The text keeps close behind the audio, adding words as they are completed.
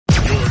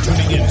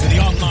into the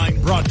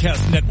online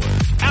broadcast network,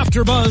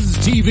 AfterBuzz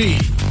TV.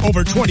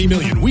 Over 20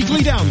 million weekly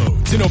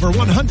downloads in over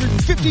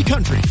 150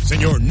 countries, and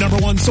your number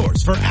one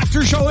source for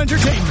after-show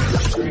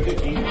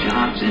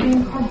entertainment.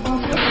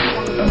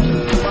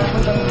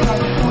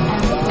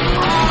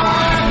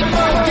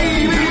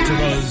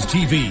 AfterBuzz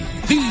TV,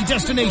 the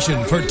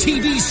destination for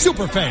TV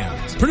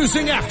superfans,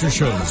 producing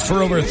aftershows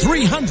for over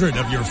 300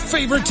 of your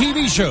favorite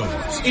TV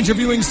shows,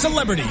 interviewing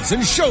celebrities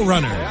and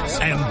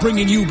showrunners, and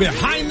bringing you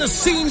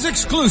behind-the-scenes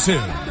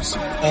exclusives.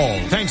 All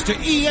thanks to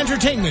E!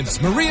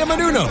 Entertainment's Maria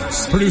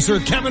Menounos, producer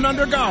Kevin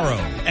Undergaro,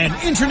 and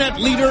internet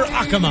leader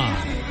Akamai.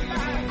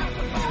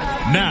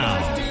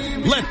 Now,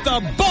 let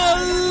the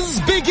buzz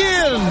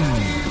begin!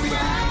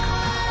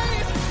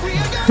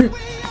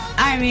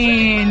 I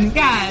mean,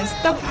 guys,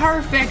 the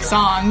perfect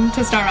song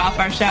to start off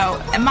our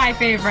show. My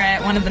favorite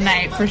one of the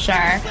night, for sure.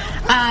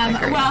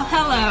 Well,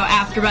 hello,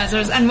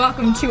 AfterBuzzers, and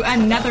welcome to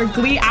another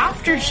Glee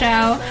After Show.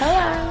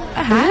 Hello.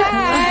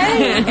 Hi.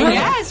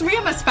 Yes, we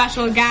have a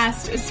special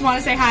guest. Just want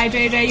to say hi,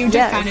 JJ. You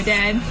just kind of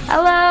did.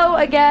 Hello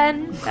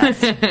again.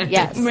 Yes,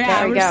 yeah,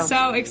 there we go. We're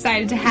so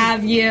excited to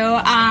have you.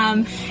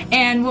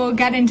 And we'll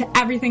get into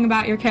everything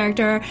about your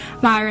character,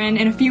 Myron,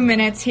 in a few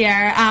minutes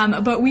here.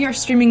 But we are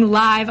streaming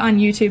live on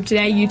YouTube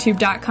today,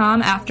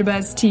 youtube.com,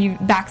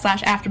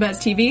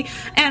 /AfterBuzzTV.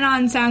 And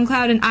on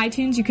SoundCloud and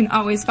iTunes, you can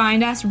always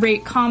find us,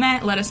 rate,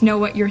 comment, let us know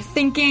what you're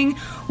thinking.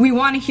 We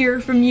want to hear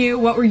from you.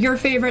 What were your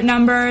favorite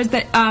numbers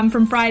that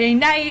from Friday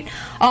night?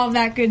 All of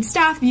that good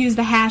stuff. Use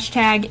the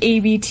hashtag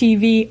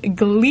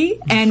ABTVGlee,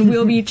 and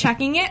we'll be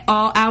checking it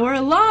all hour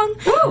long.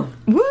 Woo!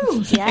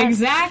 Woo! Yes.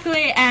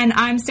 Exactly. And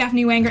I'm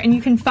Stephanie Wanger, and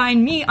you can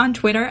find me on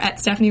Twitter at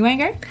Stephanie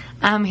Wanger.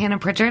 I'm Hannah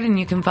Pritchard, and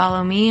you can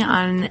follow me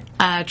on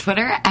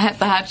Twitter at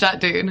The Hotshot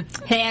Dude.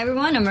 Hey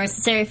everyone, I'm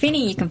Marissa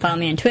Serafini. You can follow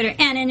me on Twitter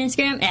and on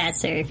Instagram at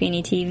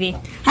SerafiniTV.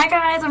 Hi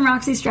guys, I'm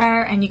Roxy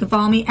Stryer, and you can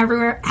follow me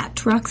everywhere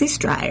at Roxy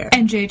Stryer.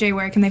 And JJ,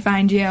 where can they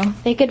find you?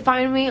 They can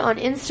find me on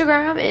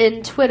Instagram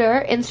and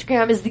Twitter.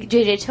 Instagram is the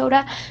JJ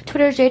Toda,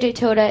 Twitter is JJ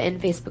Toda,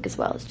 and Facebook as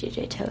well as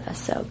JJ Toda.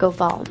 So go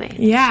follow me.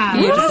 Yeah.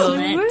 Beautiful.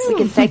 We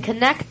can stay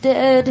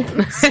connected.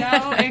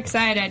 So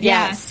excited.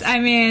 Yes.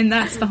 I mean,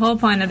 that's the whole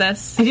point of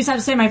this. I just have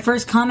to say, my first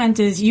comment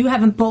is you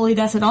haven't bullied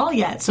us at all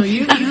yet, so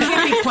you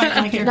can't be quite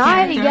like your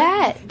Not character.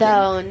 yet,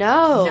 though.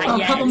 No. Not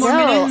yet. A couple more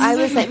No, minutes. I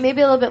was like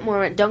maybe a little bit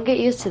more. Don't get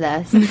used to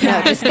this.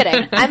 No, just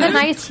kidding. I'm a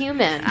nice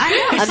human.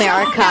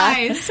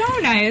 America. So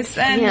nice.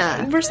 And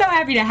Yeah. we're so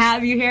happy to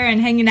have you here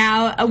and hanging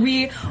out.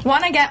 We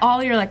want to get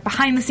all your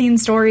behind the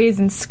scenes stories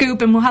and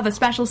scoop, and we'll have a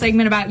special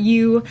segment about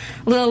you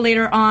a little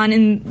later on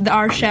in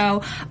our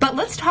show. But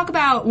let's talk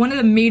about one of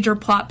the major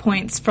plot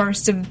points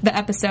first of the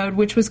episode,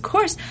 which was, of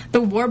course,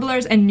 the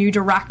Warblers and New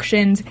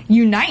Directions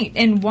unite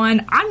in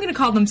one, I'm going to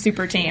call them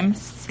super team.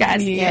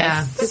 Guys.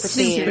 Yeah.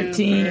 Super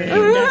team.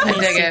 I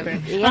dig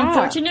it. Yeah.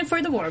 Unfortunate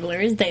for the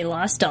Warblers, they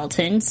lost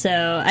Dalton,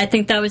 so I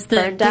think that was the...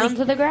 Burned down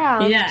to the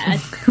ground. Yeah, I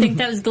think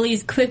that was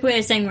Glee's quick way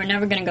of saying we're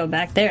never going to go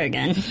back there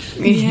again.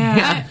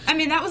 Yeah. I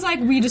mean, that was like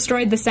we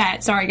destroyed the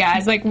set. Sorry,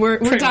 guys. We're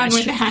done much.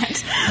 with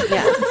that.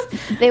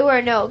 Yes. They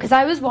were, no, because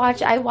I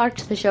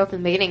watched the show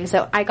from the beginning,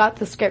 so I got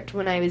the script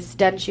when I was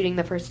done shooting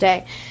the first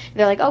day.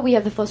 They're like, oh, we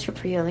have the full script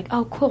for you. I'm like,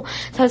 oh, cool.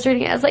 So I was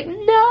reading it. I was like,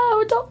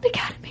 no, don't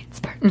think Animate's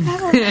burned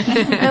down.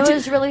 I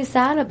was really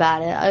sad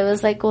about it. I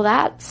was like, well,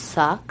 that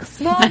sucks.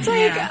 Well, it's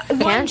like one Can't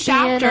be in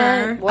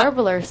chapter. a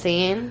Warbler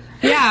scene.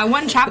 Yeah,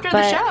 one chapter of the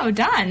But show.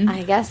 Done.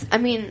 I guess,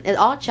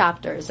 all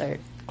chapters are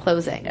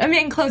closing. I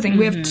mean, in closing,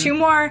 we have 2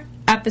 more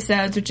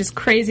episodes, which is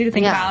crazy to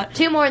think about.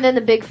 2 more and then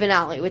the big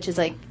finale, which is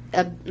like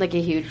a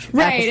huge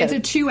Right, episode.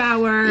 it's a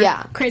 2-hour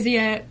crazy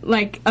event So,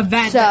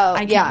 that I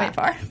can't yeah. wait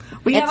for.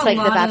 We It's have like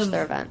a the lot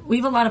Bachelor of, event. We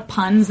have a lot of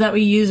puns that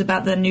we use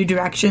about the new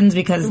directions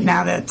because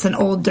now that it's an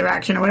old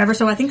direction or whatever.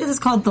 So I think this is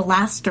called the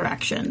last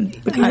direction.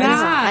 Because,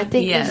 Yeah. I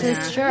think Yes. this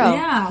is true.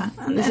 Yeah,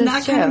 and This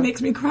that is kind of true.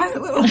 makes me cry a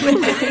little bit.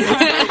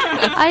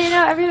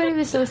 Everybody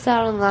was so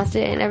sad on the last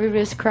day, and everybody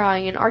was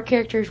crying, and our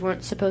characters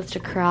weren't supposed to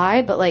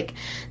cry, but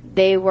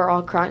they were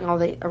all crying, all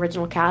the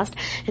original cast,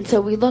 and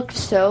so we looked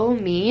so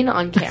mean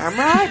on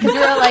camera because we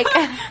were like,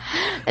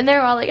 and they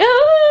were all like, ah!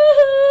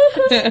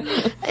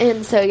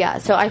 And so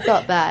so I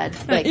felt bad,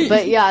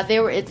 but yeah, they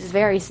were. It's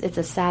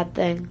a sad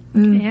thing.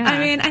 Yeah. I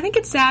mean, I think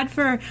it's sad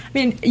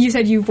you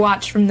said you've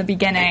watched from the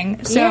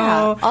beginning, so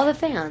Yeah, all the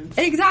fans.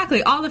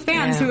 exactly all the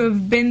fans who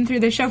have been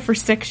through the show for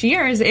 6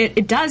 years.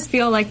 It does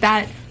feel like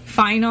that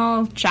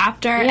final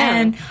chapter,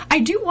 and I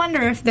do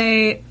wonder if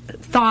they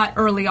thought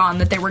early on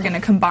that they were going to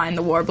combine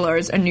the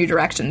Warblers and New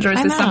Directions, or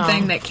is this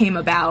something that came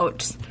about?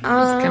 Just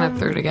kind of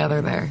threw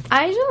together there.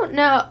 I don't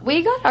know.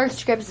 We got our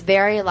scripts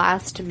very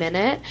last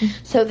minute,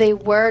 so they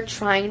were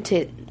trying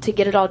to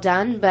get it all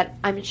done, but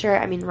I'm sure,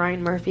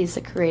 Ryan Murphy's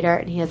the creator,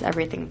 and he has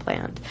everything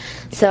planned.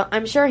 So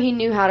I'm sure he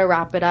knew how to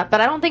wrap it up,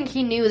 but I don't think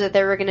he knew that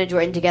they were going to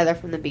join together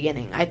from the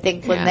beginning. I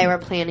think when they were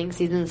planning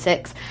season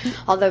 6,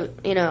 although,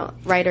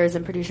 writers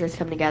and producers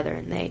come together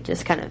and they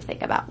just kind of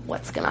think about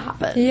what's going to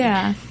happen.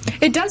 Yeah.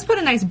 It does put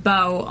a nice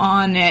bow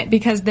on it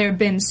because they've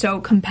been so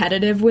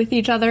competitive with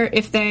each other.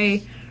 If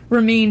they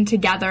remain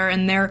together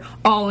and they're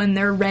all in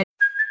their red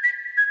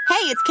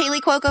it's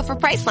Kaylee Cuoco for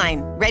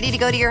Priceline. Ready to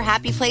go to your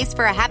happy place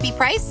for a happy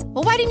price?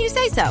 Well, why didn't you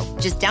say so?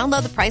 Just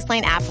download the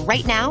Priceline app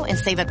right now and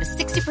save up to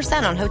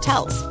 60% on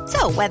hotels.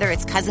 So whether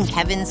it's Cousin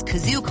Kevin's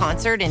Kazoo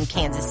Concert in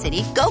Kansas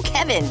City, go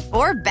Kevin,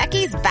 or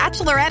Becky's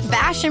Bachelorette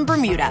Bash in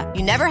Bermuda,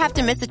 you never have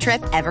to miss a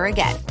trip ever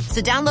again.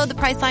 So download the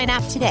Priceline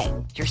app today.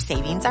 Your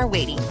savings are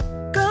waiting.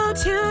 Go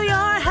to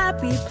your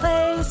happy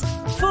place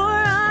for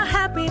a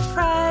happy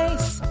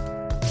price.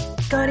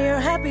 Go to your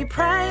happy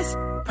price,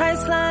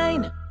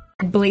 Priceline.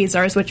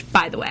 Blazers, which,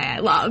 by the way, I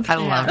love. I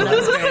love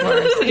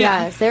Blazers.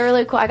 Yes, they're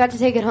really cool. I got to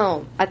take it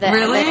home.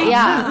 Really?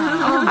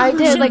 Yeah. I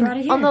did. Like, brought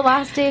it here. on the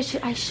last day,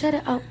 I should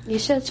have, you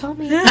should have told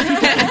me.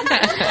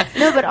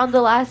 No, but on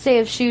the last day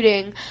of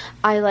shooting,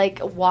 I, like,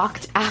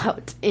 walked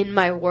out in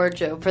my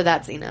wardrobe for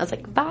that scene. I was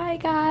like, bye,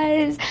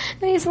 guys.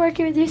 Nice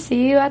working with you.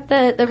 See you at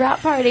the wrap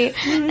party.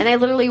 And I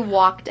literally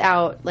walked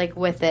out, like,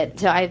 with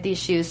it. So I have these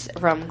shoes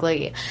from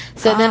Glee.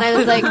 So then I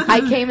was like,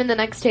 I came in the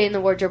next day and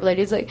the wardrobe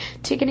lady's like,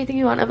 take anything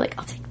you want. I'm like,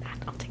 I'll take that.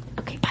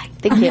 Okay, bye.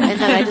 Thank you. And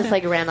then I just,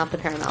 like, ran off the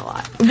Paramount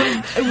lot.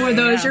 Were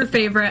those your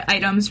favorite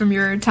items from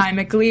your time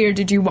at Glee, or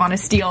did you want to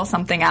steal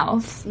something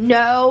else?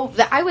 No,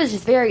 I was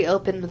just very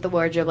open with the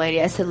wardrobe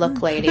lady. I said,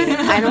 look, lady,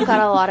 I don't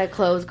got a lot of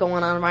clothes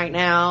going on right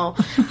now.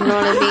 You know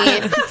what I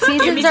mean?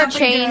 Seasons are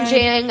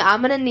changing. Good.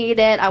 I'm going to need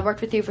it. I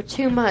worked with you for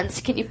 2 months.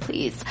 Can you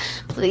please?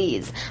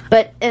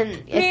 But,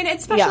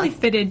 it's specially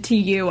fitted to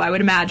you, I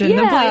would imagine,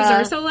 the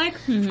blazer. So, like,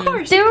 of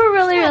course. They were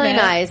really, really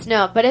nice.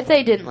 No, but if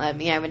they didn't let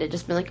me, I would have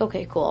just been like,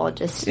 okay, cool. I'll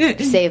just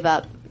save up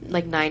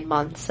like 9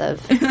 months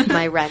of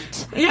my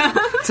rent. Yeah.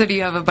 So do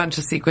you have a bunch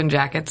of sequin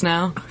jackets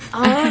now?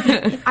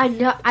 I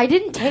know I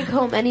didn't take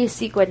home any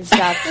sequin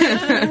stuff,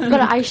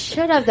 but I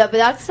should have though. But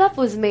that stuff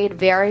was made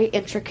very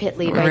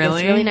intricately by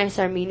this really nice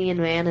Armenian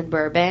man in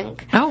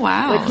Burbank. Oh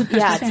wow! Which,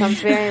 it sounds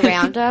very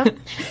random.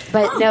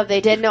 But no, they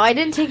did. No, I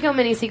didn't take home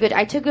any sequin.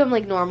 I took home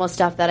like normal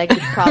stuff that I could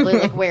probably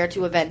like wear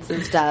to events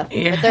and stuff.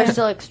 Yeah. But they're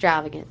still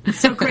extravagant.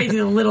 So crazy,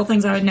 the little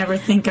things I would never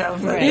think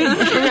of. Right?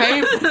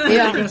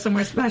 Yeah. Go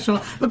somewhere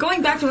special. But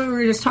going back to what we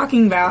were just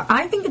talking about,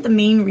 I think that the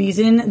main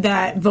reason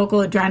that Vocal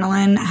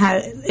Adrenaline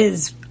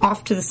is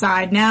off to the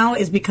side now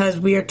is because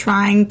we are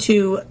trying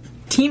to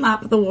team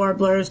up the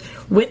Warblers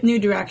with New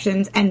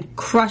Directions and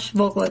crush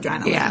Vocal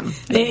Adrenaline. Yeah.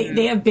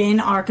 They have been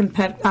our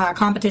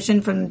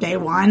competition from day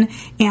one,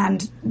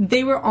 and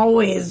they were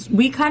always,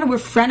 we kind of were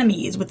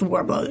frenemies with the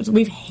Warblers.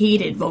 We've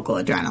hated Vocal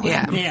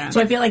Adrenaline. Yeah.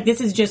 So I feel like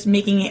this is just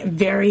making it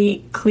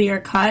very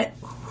clear cut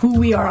who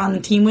we are on the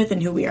team with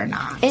and who we are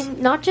not.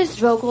 And not just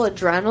Vocal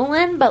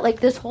Adrenaline, but like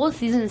this whole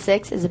season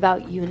 6 is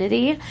about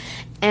unity.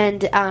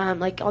 And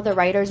like all the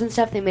writers and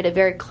stuff, they made it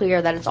very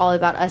clear that it's all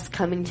about us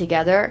coming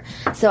together.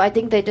 So I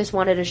think they just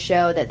wanted to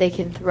show that they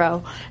can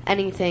throw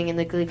anything in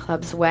the Glee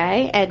Club's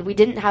way. And we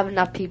didn't have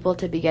enough people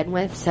to begin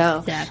with.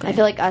 So I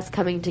feel like us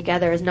coming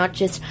together is not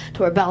just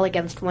to rebel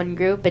against one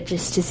group, but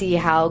just to see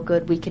how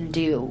good we can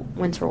do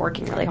once we're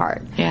working really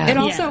hard. Yeah. It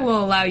also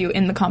will allow you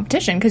in the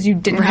competition because you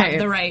didn't have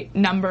the right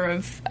number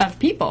of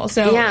people.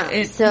 So now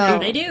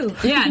they do.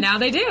 Yeah, now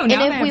they do. And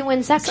if we win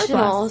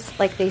sectionals,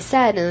 like they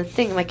said, and the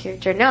thing my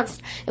character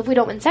announced, if we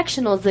don't win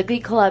sectionals, the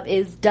Glee Club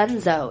is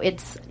donezo.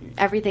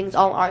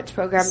 All arts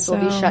programs will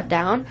be shut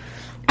down.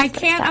 I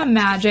can't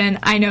imagine,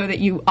 I know that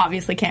you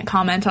obviously can't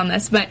comment on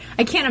this, but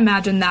I can't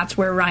imagine that's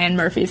where Ryan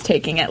Murphy's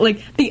taking it.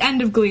 Like, the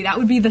end of Glee, that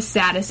would be the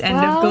saddest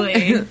end of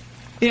Glee.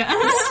 Yeah.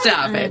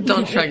 Stop it.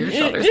 Don't shrug your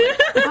shoulders.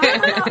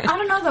 I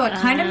don't know, though. It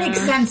kind of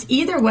makes sense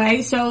either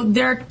way. So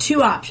there are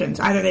two options.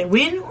 Either they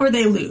win or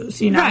they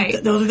lose. You know,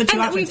 those are the two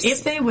options.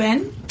 If they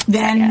win,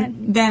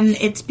 then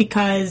it's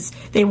because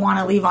they want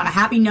to leave on a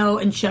happy note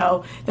and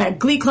show that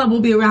Glee Club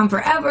will be around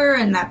forever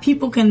and that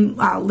people can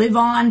live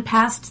on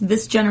past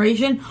this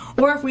generation.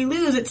 Or if we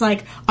lose, it's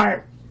like,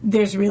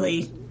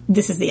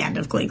 this is the end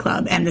of Glee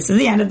Club, and this is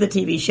the end of the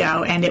TV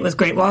show, and it was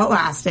great while it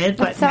lasted,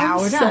 but now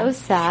we're done. So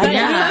sad.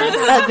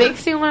 That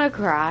makes me want to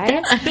cry.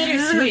 It's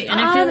bittersweet, and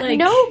I feel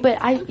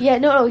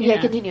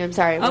like... continue. I'm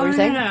sorry. What were you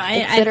saying?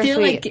 I feel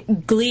like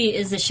Glee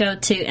is the show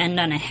to end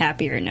on a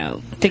happier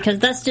note, because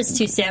that's just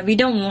too sad. We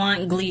don't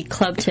want Glee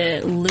Club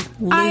to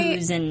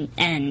lose and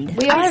end.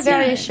 We are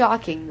very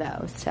shocking,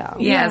 though, so...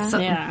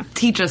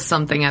 Teach us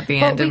something at the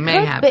end, it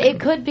may happen. But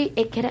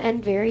it could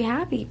end very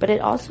happy, but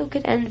it also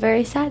could end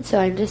very sad, so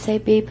I'm just saying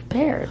be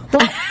prepared.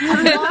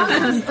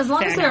 As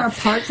long as there are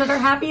parts that are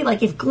happy,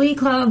 like if Glee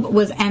Club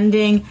was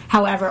ending,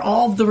 however,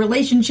 all of the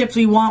relationships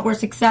we want were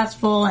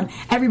successful and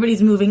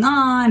everybody's moving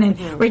on and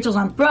Rachel's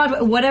on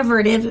Broadway, whatever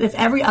it is, if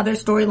every other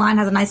storyline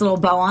has a nice little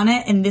bow on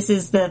it and this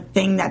is the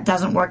thing that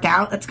doesn't work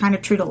out, that's kind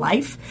of true to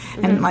life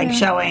and like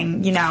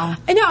showing, you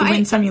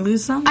win some, you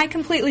lose some. I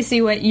completely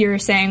see what you're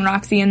saying,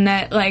 Roxy, in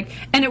that, like,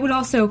 and it would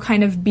also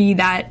kind of be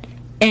that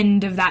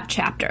end of that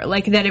chapter,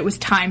 like that it was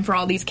time for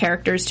all these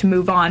characters to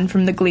move on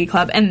from the Glee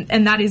Club,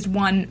 and that is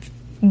one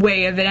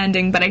way of it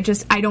ending, but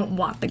I don't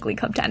want the Glee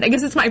Club to end. I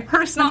guess it's my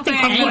personal thing.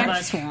 Any of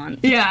us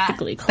want the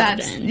Glee Club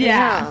to end.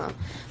 Yeah.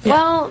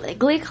 Well,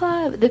 Glee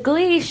Club, the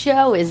Glee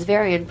show is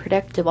very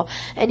unpredictable,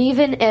 and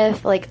even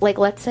if like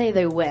let's say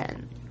they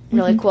win,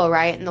 really cool,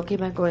 right? And they'll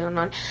keep on going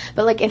on.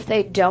 But like if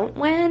they don't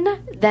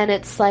win, then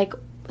it's like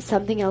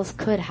something else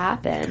could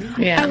happen.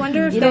 I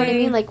wonder if you know what I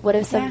mean? Like, what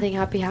if something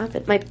happy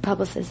happened? My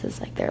publicist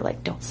is like, they're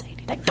like, don't say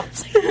anything. Don't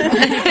say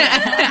anything.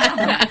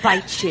 I'll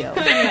bite you.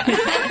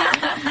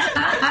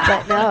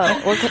 But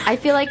no, I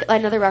feel like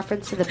another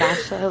reference to The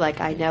Bachelor.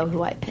 Like, I know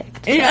who I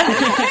picked. Yeah,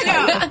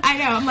 I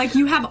know. I'm like,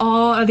 you have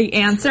all of the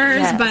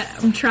answers, but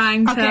I'm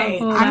trying to. Okay,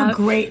 I'm a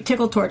great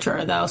tickle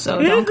torturer though,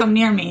 so don't come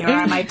near me, or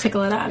I might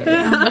tickle it out of you.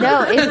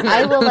 No,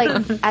 I will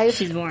like.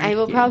 She's boring. I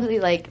will probably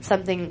like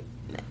something.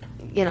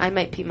 You know, I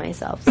might pee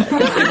myself. So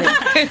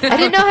I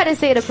didn't know how to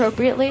say it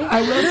appropriately.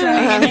 I will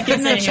say,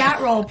 in the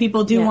chat roll,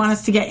 people do want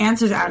us to get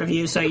answers out of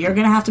you, so you're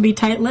going to have to be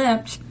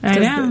tight-lipped. I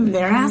know.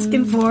 They're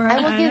asking for it. I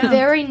will give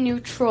very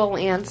neutral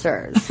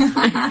answers. So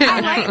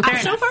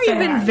far, you've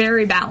been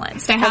very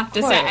balanced, I have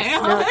to say.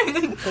 No,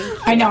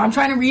 I know, I'm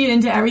trying to read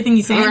into everything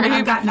he's saying, but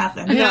I've got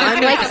nothing. No,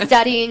 I'm like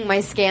studying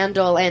my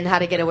scandal and how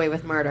to get away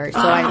with murder, so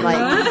I'm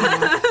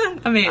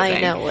like... Amazing.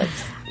 I know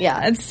what's...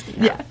 Yeah.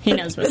 He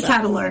knows what's It's up.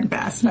 how to learn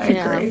best. I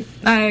agree.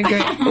 I agree.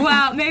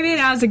 Well, maybe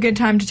now's a good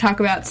time to talk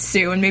about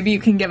Sue, and maybe you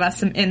can give us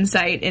some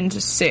insight into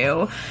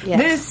Sue. Yes.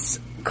 This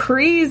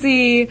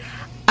crazy...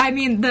 I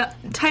mean, the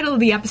title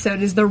of the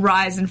episode is The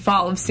Rise and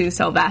Fall of Sue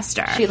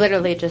Sylvester. She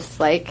literally just,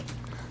 like...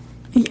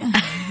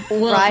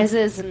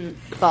 rises and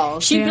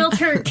falls. She built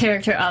her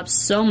character up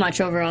so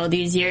much over all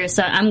these years,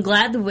 so I'm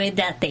glad the way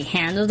that they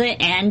handled it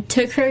and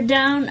took her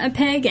down a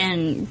peg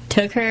and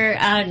took her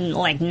out and,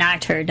 like,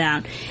 knocked her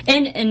down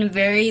in a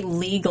very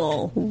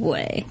legal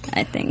way,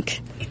 I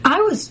think.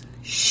 I was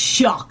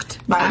shocked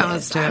by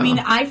this. Too. I mean,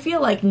 I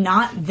feel like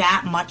not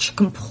that much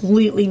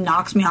completely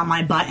knocks me on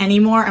my butt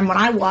anymore, and when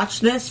I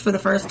watched this for the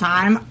first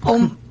time,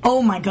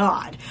 oh my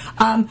God.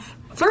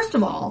 First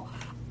of all,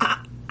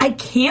 I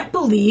can't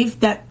believe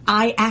that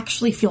I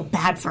actually feel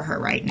bad for her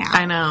right now.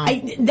 I know.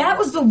 That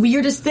was the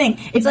weirdest thing.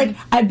 It's like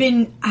I've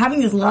been having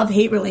this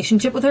love-hate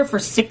relationship with her for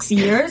 6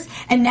 years,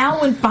 and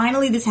now when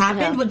finally this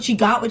happened, when she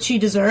got what she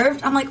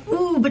deserved, I'm like,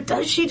 ooh, but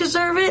does she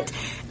deserve it?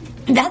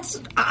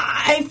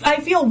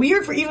 I feel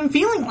weird for even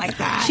feeling like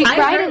that. She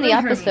cried in the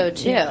episode,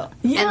 too. Yeah.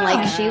 And,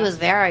 like, she was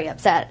very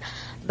upset.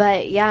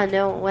 But, yeah,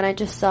 no, when I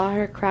just saw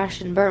her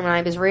crash and burn, when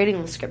I was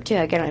reading the script, too,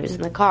 again, I was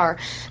in the car,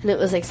 and it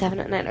was, like, 7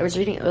 at night, I was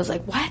reading it, was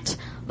like, what?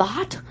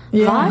 What?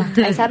 Yeah. What?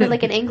 I sounded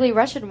like an angry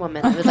Russian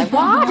woman. I was like,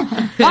 what?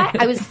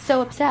 What? I was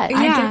so upset.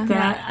 I get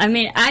that. I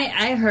mean,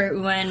 I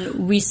heard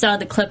when we saw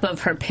the clip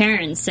of her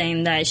parents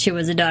saying that she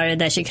was a daughter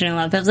that she couldn't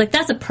love. I was like,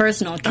 that's a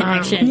personal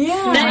connection.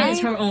 That is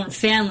her own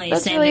family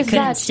saying really they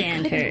couldn't sad.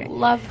 stand her.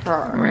 Love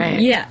her. Right.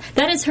 Yeah,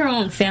 that is her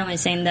own family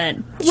saying that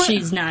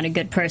she's not a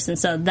good person,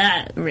 so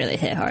that really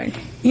hit hard.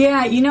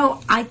 Yeah, you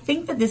know, I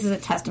think that this is a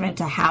testament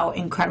to how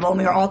incredible, and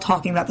we were all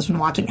talking about this when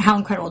watching, how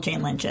incredible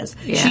Jane Lynch is.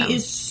 Yeah. She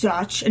is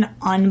such an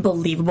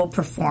unbelievable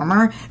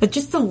performer, that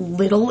just the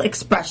little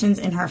expressions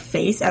in her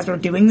face as we're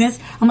doing this,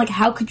 I'm like,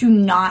 how could you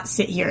not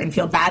sit here and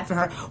feel bad for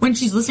her when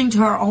she's listening to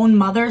her own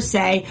mother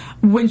say,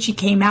 when she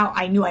came out,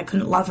 I knew I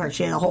couldn't love her.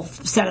 She had a whole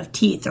set of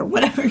teeth, or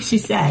whatever she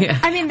said. Yeah.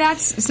 I mean,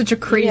 that's such a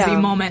crazy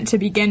moment to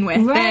begin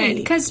with. Right.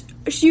 Because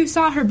you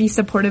saw her be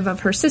supportive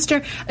of her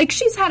sister. Like,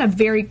 she's had a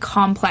very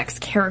complex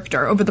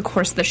character over the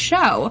course of the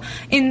show,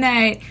 in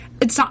that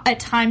it's not, at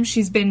times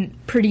she's been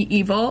pretty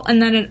evil,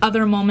 and then at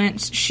other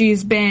moments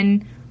she's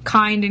been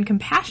kind and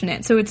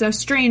compassionate. So it's a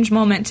strange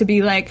moment to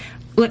be like,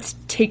 let's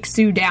take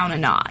Sue down a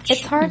notch.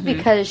 It's hard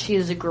because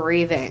she's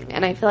grieving,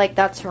 and I feel like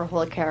that's her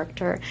whole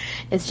character.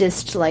 Is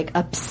just like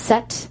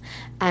upset,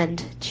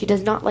 and she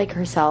does not like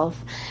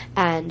herself,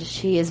 and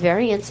she is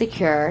very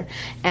insecure,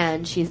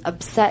 and she's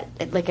upset,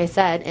 like I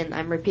said, and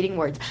I'm repeating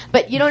words,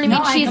 but you know what I mean?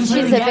 No, I she's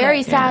completely a get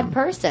very it, sad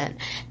person,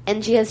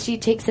 and she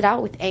takes it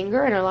out with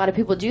anger, and a lot of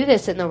people do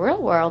this in the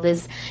real world,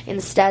 is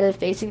instead of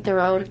facing their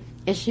own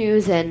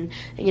issues and,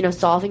 you know,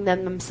 solving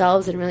them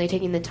themselves and really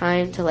taking the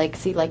time to, like,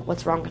 see, like,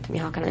 what's wrong with me,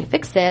 how can I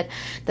fix it,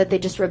 that they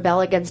just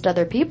rebel against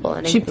other people.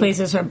 And She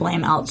places her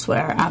blame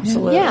elsewhere,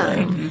 absolutely.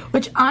 Yeah.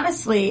 Which,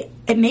 honestly,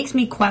 it makes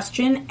me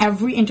question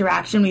every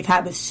interaction we've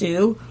had with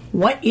Sue.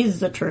 What is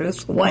the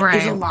truth? What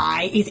is a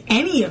lie? Is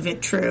any of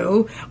it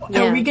true?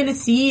 Yeah. Are we going to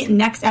see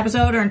next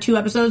episode or in 2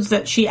 episodes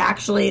that she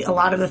actually, a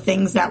lot of the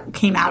things that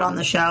came out on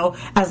the show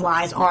as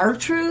lies are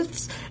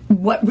truths?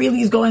 What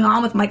really is going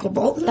on with Michael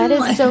Bolton? That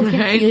is so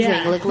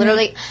confusing. Like,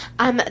 literally,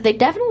 they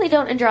definitely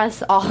don't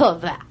address all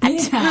of that.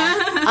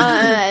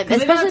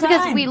 Especially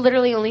because we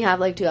literally only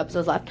have, like, 2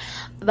 episodes left.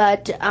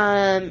 But,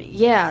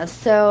 yeah,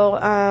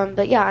 so,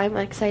 but yeah, I'm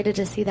excited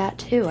to see that,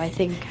 too. I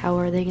think, how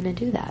are they going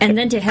to do that? And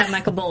then to have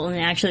Michael Bolton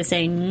actually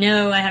say,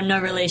 no, I have no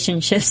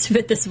relationships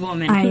with this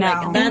woman. I know.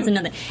 Like, that's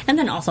another. And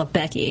then also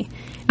Becky.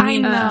 I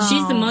know.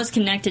 She's the most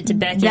connected to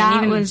Becky. That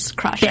and even was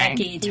crushing.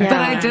 Becky Yeah. But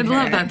I did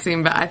love that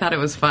scene, but I thought it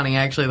was funny,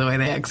 actually, the way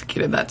they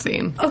executed that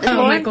scene.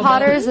 Lauren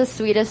Potter is the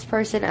sweetest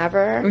person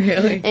ever.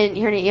 Really? And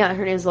her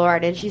name's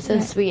Lauren, and she's so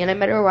sweet. And I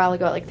met her a while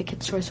ago at, like, the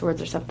Kids' Choice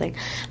Awards or something.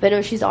 But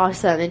no, she's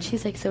awesome, and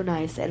she's, like, so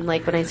nice. And,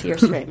 like, when I see her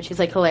scream, she's,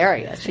 like,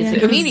 hilarious. She's a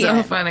It was comedian.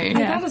 so funny. I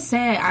gotta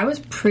say, I was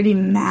pretty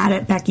mad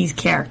at Becky's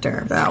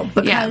character, though,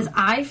 because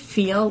I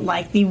feel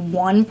like the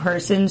one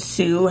person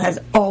Sue has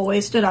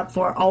always stood up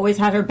for, always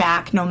had her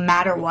back, no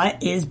matter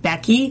what, is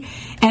Becky.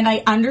 And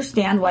I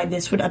understand why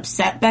this would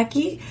upset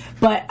Becky,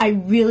 but I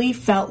really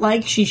felt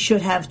like she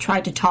should have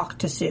tried to talk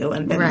to Sue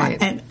and been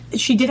like, and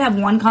she did have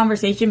one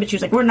conversation, but she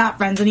was like, we're not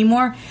friends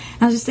anymore.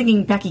 And I was just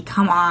thinking, Becky,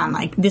 come on.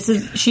 Like,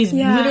 she's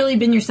literally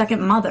been your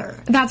second mother.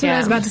 That's what I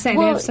was about to say.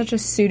 They have such a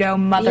pseudo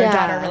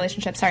mother-daughter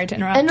relationship. Sorry to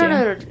interrupt you.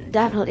 No,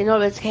 definitely. No,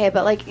 it's okay.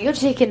 But, like, you have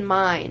to take in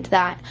mind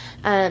that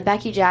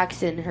Becky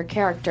Jackson, her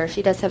character,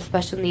 she does have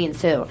special needs,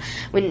 so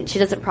when she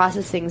doesn't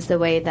process things the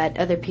way that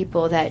other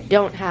people that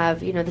don't have,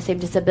 the same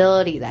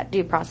disability that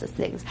do process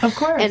things. Of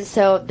course. And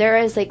so there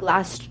is, like,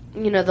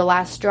 the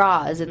last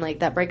straws, and like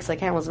that breaks like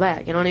camel's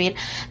back, you know what I mean?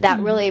 That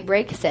really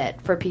breaks it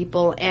for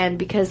people, and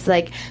because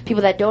like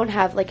people that don't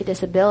have like a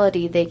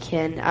disability, they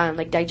can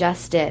like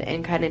digest it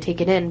and kind of take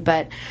it in,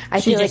 but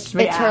I feel like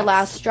it's her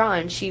last straw,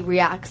 and she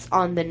reacts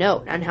on the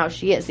note on how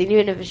she is, and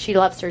even if she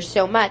loves her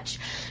so much,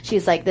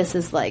 she's like, this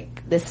is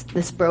like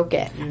this broke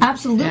it.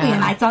 Absolutely.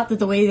 And I thought that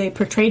the way they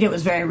portrayed it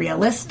was very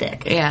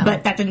realistic,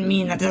 but that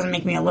doesn't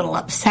make me a little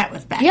upset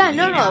with Becky.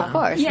 Of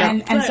course.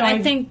 And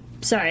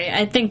so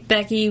I think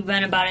Becky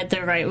went about it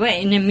the right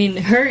way. And I mean,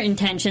 her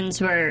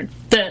intentions were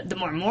the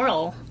more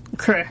moral,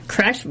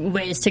 correct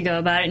ways to go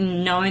about it.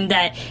 And knowing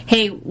that,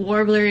 hey,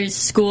 Warbler's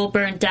school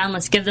burnt down,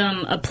 let's give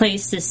them a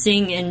place to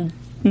sing and,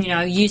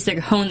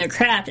 hone their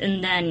craft.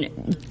 And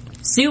then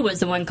Sue was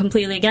the one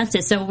completely against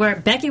it. So where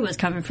Becky was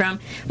coming from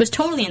was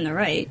totally in the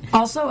right.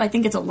 Also, I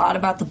think it's a lot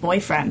about the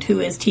boyfriend who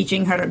is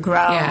teaching her to grow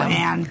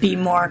and be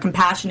more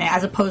compassionate,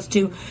 as opposed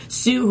to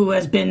Sue, who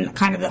has been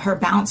kind of her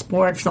balance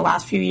board for the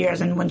last few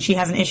years. And when she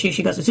has an issue,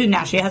 she goes to Sue.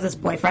 Now she has this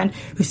boyfriend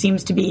who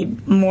seems to be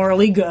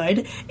morally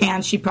good,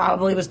 and she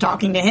probably was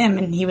talking to him,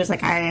 and he was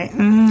like, I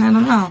don't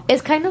know.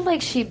 It's kind of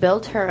like she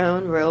built her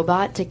own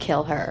robot to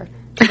kill her.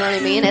 You know what I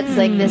mean? It's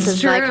like, this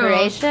is my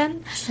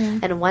creation,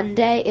 and one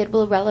day it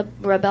will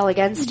rebel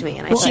against me.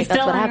 And I feel like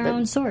that's what happened. Her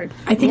own sword.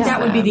 I think that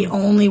would be the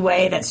only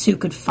way that Sue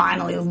could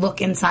finally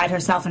look inside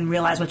herself and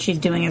realize what she's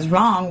doing is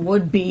wrong,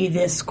 would be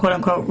this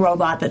quote-unquote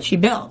robot that she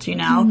built,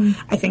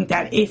 I think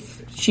that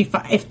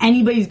if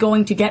anybody's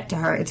going to get to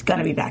her, it's going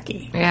to be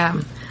Becky.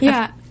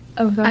 Yeah.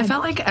 I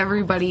felt like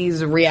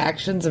everybody's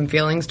reactions and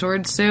feelings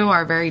towards Sue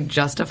are very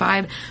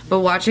justified,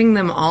 but watching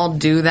them all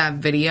do that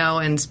video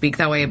and speak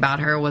that way about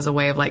her was a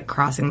way of like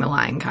crossing the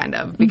line, kind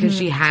of, because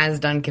she has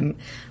done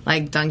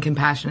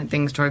compassionate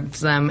things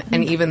towards them,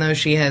 and even though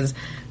she has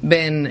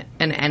been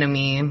an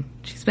enemy,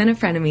 she's been a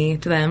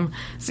frenemy to them.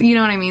 So, you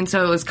know what I mean?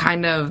 So it was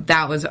kind of,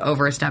 that was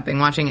overstepping,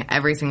 watching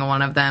every single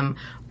one of them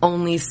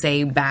only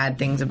say bad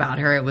things about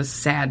her. It was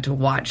sad to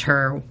watch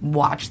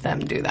them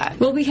do that.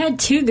 Well, we had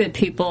two good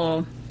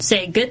people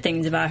say good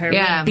things about her.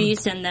 Yeah.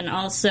 Beast, and then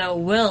also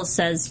Will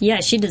says,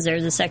 she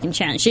deserves a second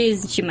chance.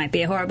 She might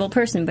be a horrible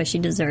person, but she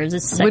deserves a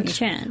second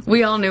chance.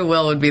 We all knew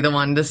Will would be the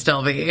one to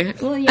still be.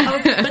 Well,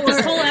 yeah. But this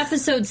whole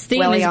episode's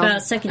theme is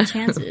about second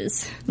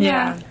chances.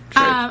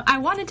 I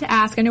wanted to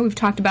ask, I know we've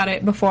talked about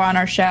it before on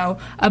our show,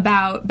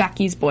 about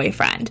Becky's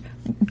boyfriend.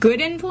 Good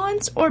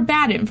influence or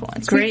bad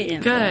influence? Great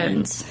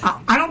influence. Good.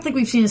 I don't think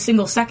we've seen a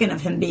single second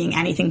of him being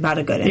anything but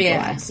a good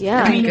influence.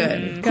 Yeah. I mean,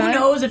 good. Who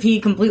knows if he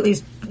completely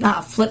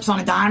flips on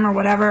a dime or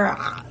whatever,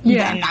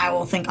 then I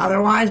will think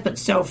otherwise, but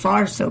so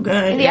far, so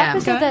good. In the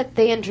episode that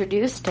they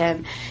introduced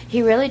him,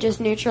 he really just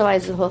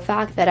neutralized the whole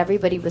fact that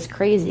everybody was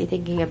crazy,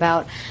 thinking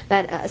about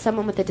that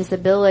someone with a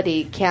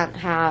disability can't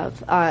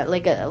have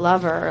like a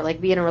lover or like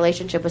be in a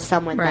relationship with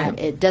someone that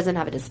it doesn't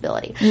have a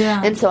disability.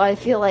 Yeah. And so I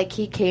feel like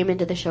he came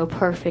into the show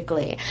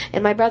perfectly.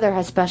 And my brother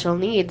has special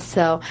needs,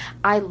 so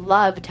I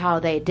loved how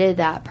they did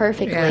that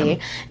perfectly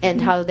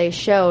and how they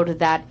showed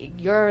that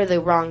you're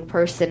the wrong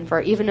person for,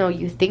 even though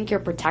you think you're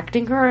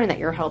protecting her and that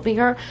you're helping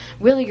her,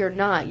 really you're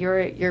not.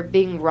 You're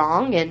being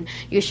wrong, and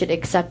you should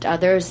accept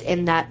others,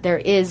 and that there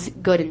is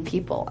good in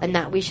people, and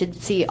that we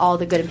should see all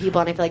the good in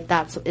people. And I feel like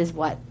that is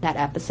what that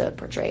episode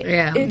portrayed.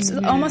 Yeah. It's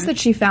almost that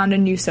she found a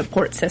new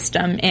support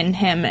system in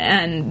him,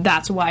 and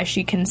that's why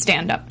she can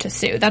stand up to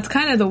Sue. That's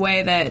kind of the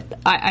way that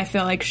I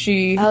feel like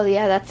she... Oh,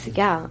 yeah,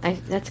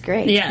 that's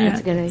great. Yeah.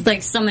 That's good. It's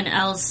like someone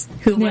else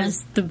who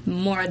was the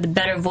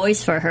better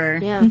voice for her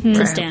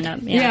to stand up.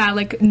 Yeah,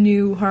 like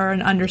knew her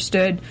and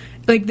understood.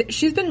 Like,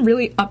 she's been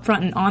really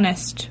upfront and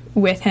honest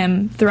with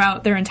him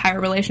throughout their entire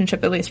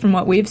relationship, at least from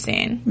what we've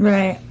seen.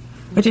 Right.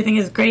 Which I think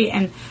is great.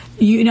 And,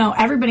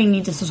 everybody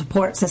needs a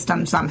support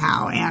system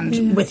somehow.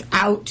 And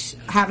without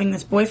having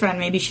this boyfriend,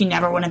 maybe she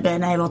never would have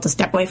been able to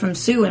step away from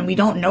Sue. And we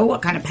don't know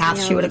what kind of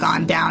path she would have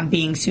gone down,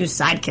 being Sue's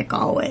sidekick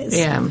always.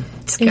 Yeah.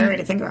 It's scary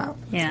to think about.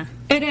 Yeah.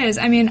 It is.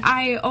 I mean,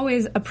 I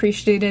always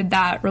appreciated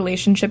that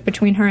relationship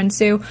between her and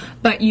Sue,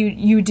 but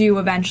you do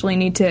eventually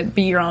need to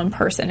be your own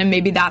person, and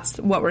maybe that's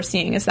what we're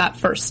seeing is that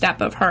first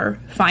step of her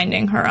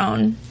finding her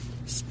own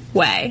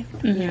way.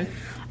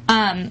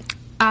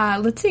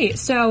 let's see.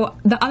 So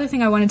the other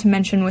thing I wanted to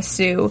mention with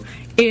Sue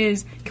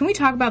is, can we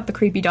talk about the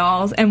creepy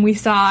dolls? And we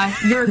saw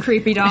your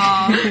creepy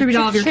doll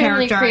of your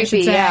character, creepy, I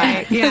should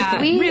say. Yeah,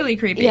 really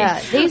creepy. Yeah,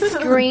 they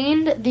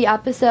screened the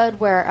episode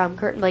where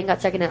Kurt and Blaine got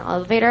stuck in an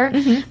elevator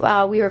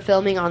while we were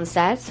filming on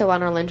set. So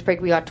on our lunch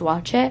break, we got to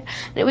watch it.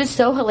 And it was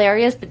so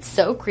hilarious, but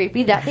so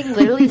creepy. That thing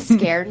literally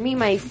scared me.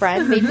 My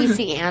friend made me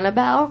see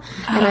Annabelle,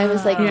 and I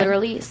was like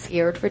literally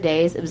scared for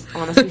days. It was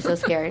honestly so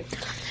scary.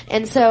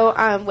 And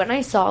so when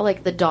I saw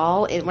like the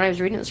doll, when I was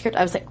reading the script,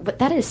 I was like, "But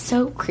that is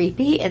so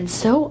creepy and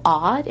so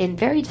odd and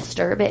very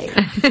disturbing."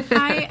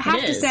 I have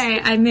to say,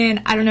 I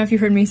mean, I don't know if you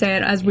heard me say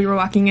it as we were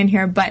walking in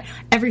here, but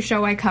every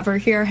show I cover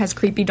here has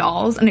creepy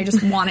dolls, and I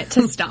just want it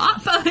to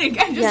stop.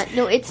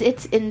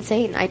 It's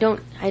insane. I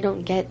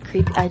don't get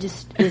creepy.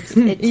 It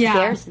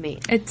scares me.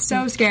 It's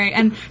so scary.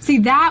 And see,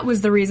 that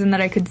was the reason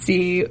that I could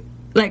see.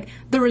 Like,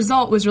 the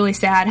result was really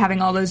sad,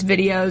 having all those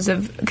videos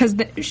of... Because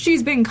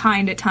she's been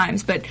kind at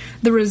times, but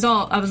the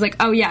result, I was like,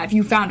 oh yeah, if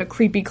you found a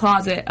creepy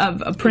closet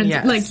of a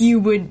princess, like, you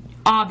would...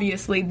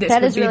 Obviously, this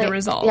would be the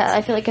result. Yeah,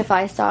 I feel like if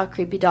I saw a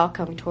creepy doll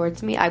coming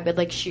towards me, I would,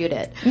 like, shoot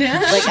it.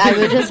 Like, I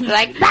would just be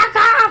like, back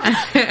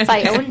off! If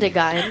I owned a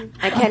gun,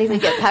 I can't even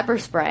get pepper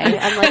spray.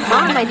 I'm like,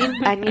 Mom,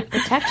 I need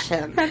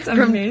protection. That's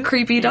amazing.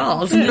 Creepy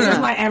dolls. This is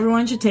why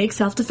everyone should take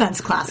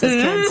self-defense classes,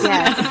 kids.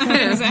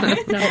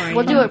 Yes.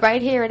 We'll do it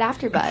right here at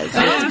AfterBuzz.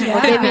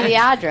 We'll give you the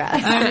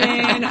address.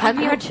 I mean, come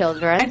here,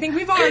 children. I think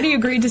we've already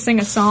agreed to sing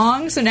a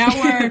song, so now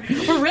we're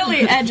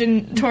really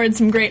edging towards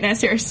some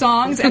greatness here.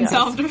 Songs and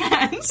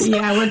self-defense.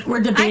 Yeah,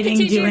 we're debating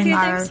doing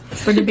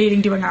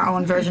our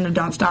own version of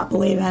 "Don't Stop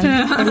Believing."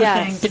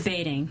 Yes,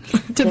 debating.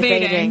 Hoping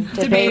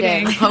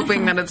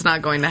that it's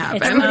not going to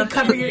happen.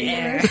 Cover your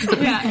ears.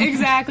 Yeah,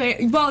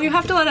 exactly. Well, you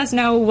have to let us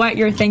know what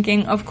you're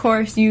thinking. Of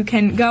course, you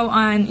can go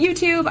on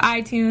YouTube,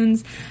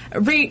 iTunes,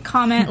 rate,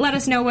 comment, let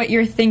us know what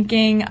you're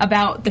thinking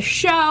about the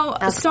show,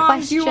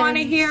 songs you want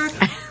to hear.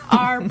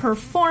 Our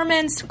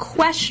performance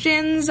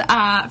questions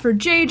for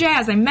JJ.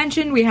 As I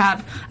mentioned, we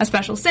have a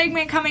special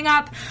segment coming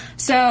up.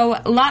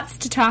 So lots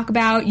to talk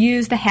about.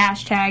 Use the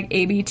hashtag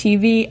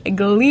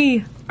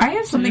ABTVGlee. I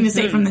have something to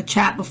say from the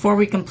chat before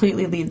we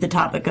completely leave the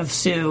topic of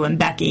Sue and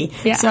Becky.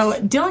 Yeah. So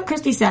Dylan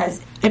Christie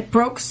says, it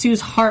broke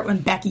Sue's heart when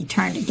Becky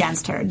turned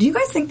against her. Do you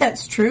guys think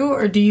that's true,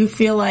 or do you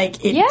feel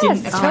like it didn't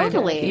affect her?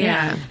 Totally.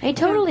 Yeah. I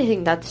totally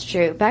think that's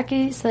true.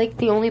 Becky's like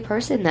the only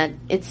person that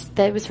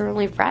was her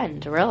only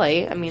friend,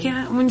 really. I mean,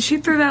 yeah, when she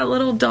threw that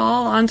little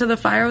doll onto the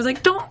fire, I was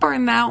like, don't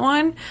burn that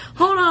one.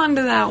 Hold on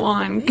to that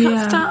one.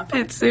 Stop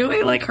it, Sue.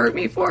 It like hurt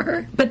me for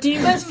her. But do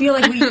you guys feel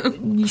like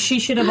she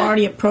should have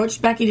already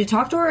approached Becky to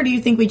talk to her, or do you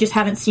think we just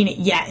haven't seen it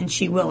yet and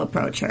she will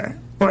approach her?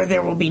 Or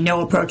there will be no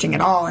approaching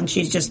at all and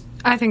she's just...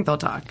 I think they'll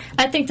talk.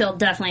 I think they'll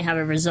definitely have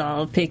a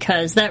resolve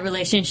because that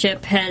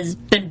relationship has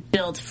been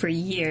built for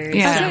years.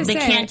 Yeah. So they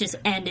can't just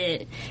end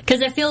it.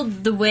 Because I feel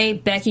the way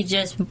Becky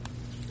just...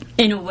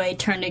 in a way,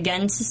 turned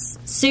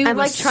against Sue. I'm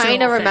like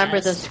trying to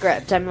remember the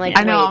script. I'm like,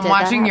 I know. I'm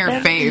watching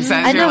your face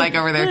as you're like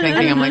over there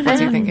thinking. I'm like,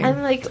 what's he thinking?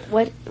 I'm like,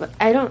 what?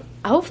 I don't.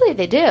 Hopefully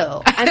they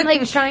do. I'm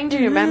like trying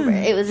to remember.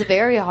 It was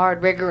very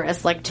hard,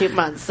 rigorous, like 2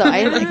 months. So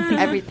I like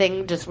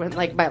everything just went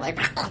like by like.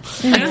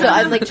 So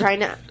I'm like trying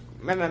to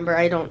remember.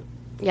 I don't.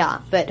 Yeah,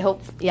 but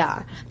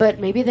but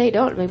maybe they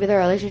don't. Maybe their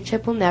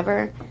relationship will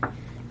never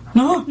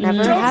happen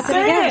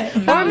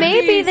again. Or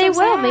maybe they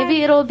will.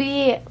 Maybe it'll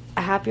be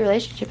a happy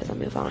relationship and they'll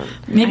move on.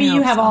 Maybe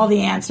you have all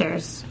the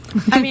answers.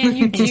 I mean,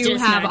 you do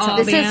have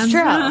all the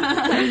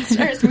answers.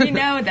 This is true. We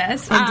know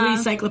this. Ugly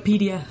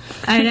encyclopedia.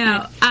 I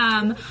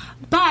know.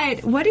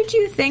 But what did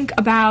you think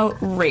about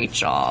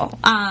Rachel?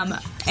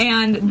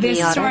 And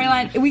this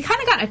storyline, we kind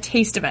of got a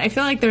taste of it. I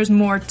feel like there's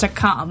more to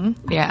come.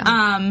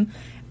 Yeah.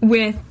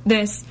 With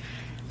this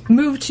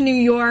move to New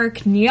York,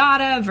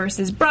 NYADA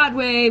versus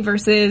Broadway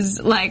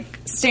versus like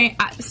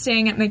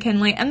staying at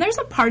McKinley. And there's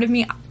a part of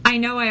me, I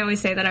know I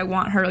always say that I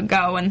want her to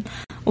go and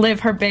live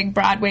her big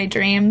Broadway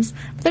dreams,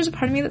 but there's a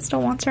part of me that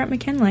still wants her at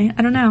McKinley.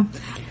 I don't know.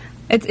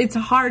 It's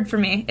hard for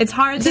me. It's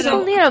hard.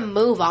 People need to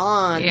move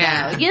on.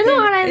 Yeah, though. You know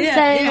what I'm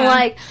saying? Yeah.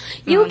 Like,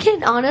 you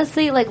can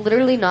honestly, like,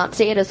 literally not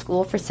stay at a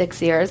school for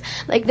 6 years.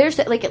 Like, there's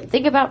like,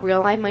 think about real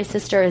life. My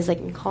sister is like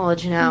in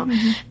college now,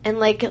 and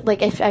like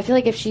if I feel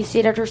like if she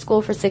stayed at her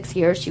school for 6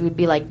 years, she would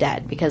be like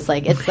dead because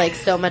like it's like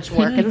so much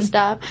work and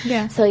stuff.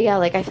 Yeah. So yeah,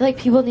 like I feel like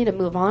people need to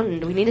move on,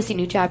 and we need to see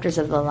new chapters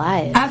of their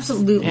lives.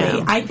 Absolutely.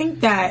 Yeah. I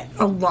think that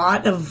a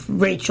lot of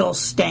Rachel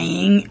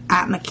staying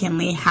at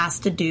McKinley has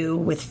to do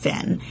with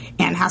Finn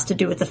and has to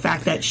do with the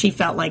fact that she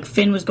felt like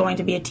Finn was going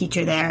to be a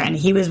teacher there and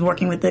he was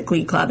working with the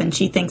Glee Club, and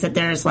she thinks that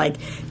there's like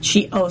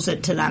she owes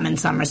it to them in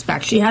some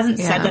respect. She hasn't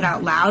said that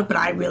out loud, but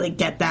I really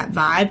get that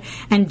vibe.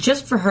 And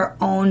just for her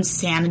own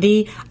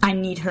sanity, I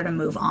need her to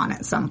move on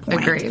at some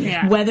point. Agreed.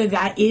 Yeah. Whether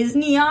that is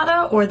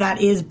NYADA or that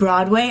is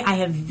Broadway, I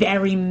have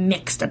very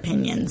mixed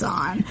opinions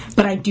on.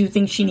 But I do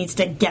think she needs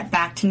to get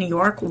back to New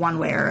York one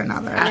way or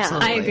another.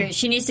 Absolutely. I agree.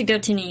 She needs to go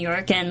to New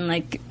York and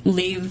like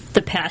leave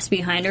the past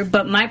behind her.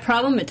 But my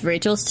problem with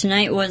Rachel's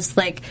tonight was just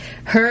like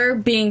her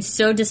being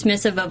so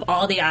dismissive of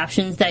all the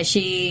options that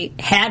she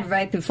had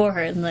right before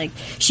her. Like,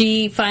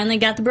 she finally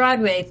got the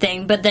Broadway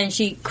thing, but then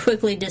she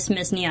quickly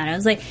dismissed NYADA. I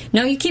was like,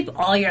 no, you keep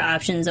all your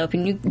options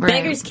open. You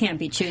beggars can't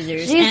be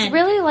choosers. She's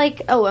really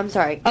like, oh, I'm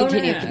sorry.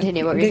 Continue, no.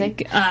 continue. What were you saying?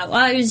 Well,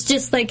 I was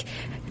just like,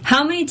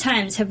 how many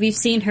times have we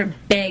seen her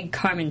beg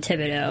Carmen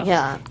Thibodeau?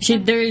 Yeah.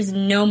 There's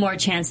no more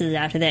chances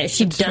after that. If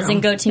she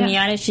doesn't go to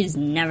NYADA, she's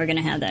never going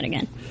to have that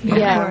again.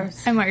 Yeah.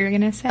 And what you were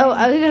going to say? Oh,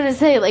 I was going to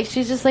say, like,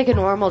 she's just like a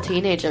normal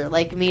teenager,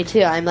 like me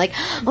too. I'm like,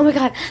 oh my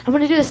god, I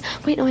want to do this.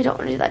 Wait, no, I don't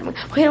want to do that.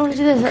 Wait, I want to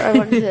do this, or I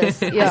want to do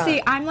this. Yeah.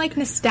 See, I'm like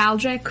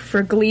nostalgic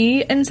for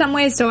Glee in some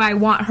ways, so I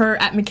want her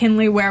at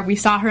McKinley where we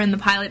saw her in the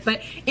pilot,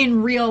 but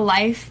in real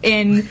life,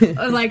 in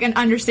like an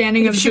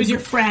understanding of she was your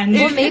friend.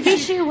 Well, maybe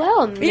she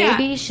will.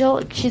 Maybe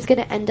she's going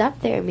to end up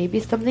there. Maybe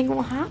something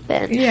will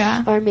happen.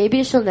 Yeah. Or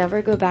maybe she'll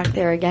never go back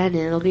there again,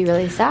 and it'll be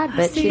really sad.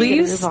 But she's going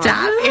to move on.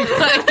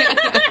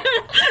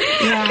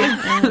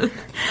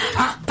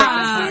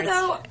 Honestly,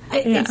 though,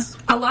 it's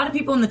a lot of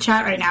people in the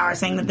chat right now are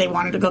saying that they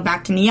wanted to go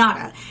back to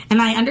NYADA,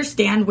 and I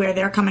understand where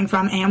they're coming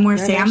from and where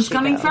Sam's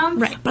coming from.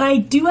 Right. But I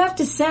do have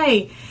to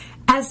say,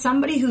 as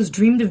somebody who's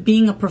dreamed of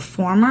being a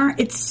performer,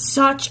 it's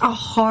such a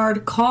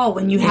hard call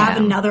when you have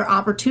another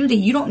opportunity.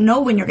 You don't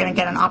know when you're going to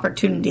get an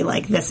opportunity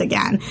like this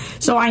again.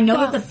 So I know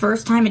that the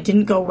first time it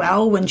didn't go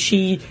well when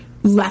she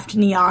left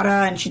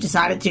NYADA and she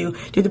decided to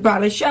do the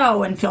Broadway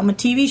show and film a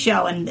TV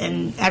show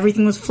and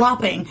everything was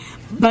flopping.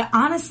 But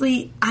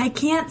honestly, I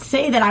can't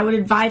say that I would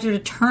advise her to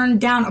turn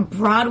down a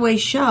Broadway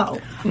show.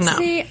 No.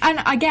 See,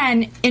 and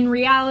again, in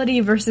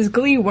reality versus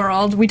Glee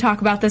world, we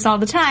talk about this all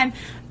the time.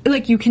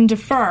 Like, you can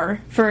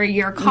defer for a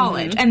year of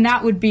college, and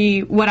that would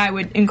be what I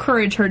would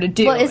encourage her to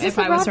do. Well, is this if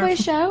a I was Broadway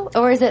show,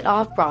 or is it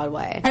off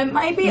Broadway? It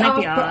might be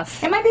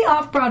off. It might be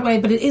off Broadway,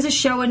 but it is a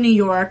show in New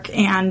York,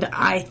 and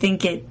I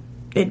think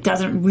it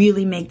doesn't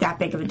really make that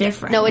big of a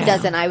difference. No, it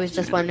doesn't. I was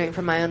just wondering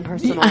from my own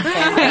personal thing.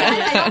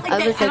 I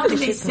don't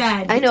think they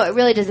said. I know, it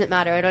really doesn't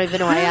matter. I don't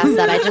even know why I asked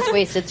that. I just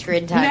wasted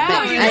screen time.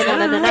 I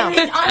wanted to know.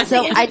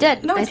 So I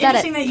did. No, I it's said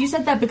interesting that you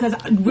said that because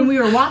when we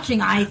were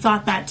watching, I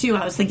thought that too.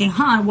 I was thinking,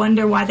 I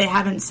wonder why they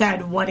haven't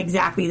said what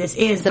exactly this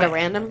is. Is it a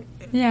random?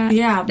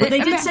 Yeah, but they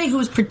did say who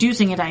was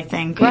producing it, I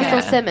think.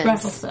 Russell Simmons.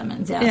 Russell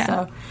Simmons,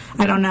 so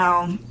I don't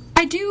know.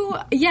 I do,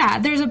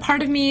 there's a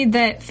part of me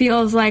that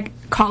feels like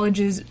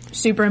college is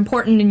super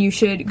important and you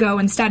should go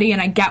and study,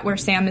 and I get where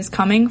Sam is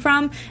coming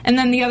from. And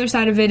then the other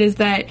side of it is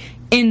that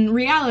in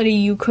reality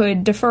you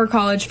could defer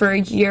college for a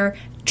year,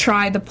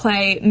 try the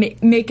play,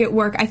 make it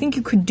work. I think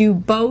you could do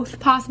both,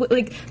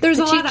 possibly. Like, there's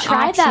a lot of options. She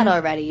tried that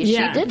already.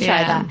 Yeah. She did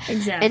try that.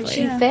 Exactly. And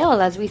she failed,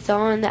 as we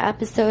saw in the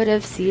episode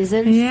of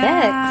season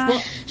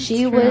 6.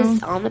 She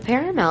was on the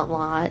Paramount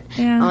lot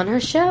on her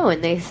show,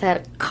 and they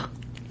said...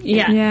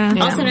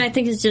 Also, I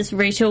think it's just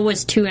Rachel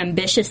was too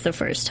ambitious the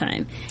first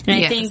time.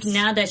 And I think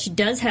now that she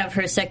does have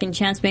her second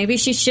chance, maybe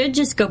she should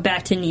just go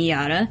back to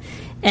NYADA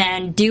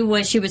and do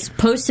what she was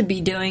supposed to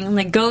be doing.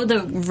 Like, go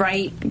the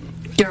right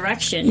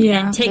direction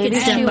and take it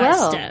step by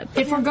step.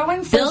 If we're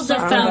going full build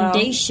circle, a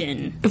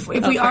foundation. If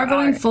we are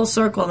going full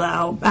circle,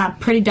 though,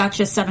 Pretty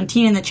Duchess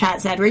 17 in the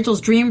chat said Rachel's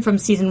dream from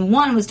season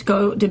 1 was to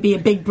go to be a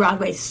big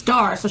Broadway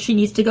star, so she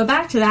needs to go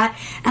back to that.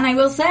 And I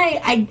will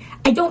say, I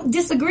don't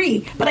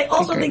disagree, but I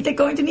also think that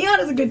going to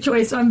NYADA is a good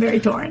choice, so I'm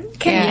very torn.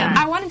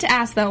 I wanted to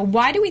ask, though,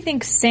 why do we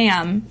think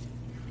Sam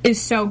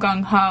is so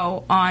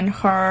gung-ho on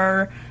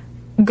her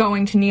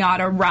going to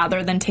NYADA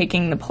rather than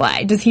taking the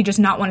play? Does he just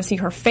not want to see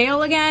her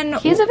fail again?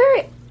 He's a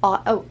very...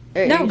 go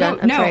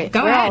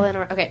ahead.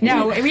 Okay.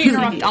 No, we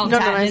interrupt all the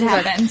time. It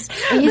happens.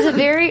 He's a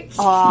very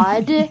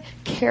odd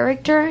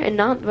character, and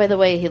not by the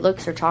way he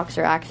looks or talks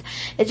or acts.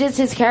 It's just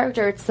his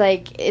character. It's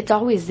like, it's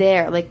always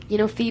there. Like, you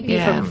know, Phoebe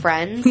from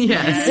Friends?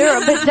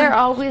 Yes. But they're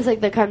always like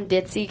the come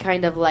ditzy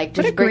kind of like,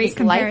 just brings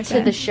light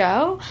to the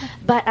show.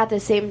 But at the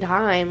same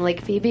time,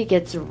 like, Phoebe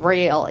gets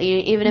real.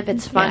 Even if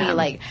it's funny,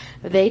 like,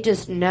 they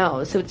just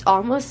know. So it's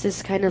almost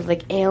this kind of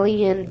like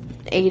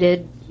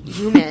alienated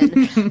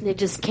human. They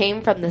just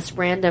came from this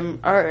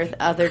random earth,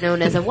 other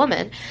known as a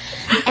woman,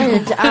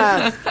 and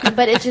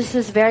but it's just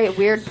this very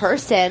weird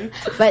person.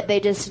 But they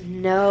just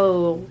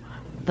know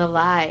the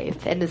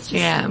life, and it's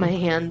just my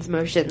hands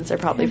motions are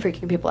probably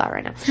freaking people out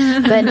right now.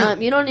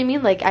 But you know what I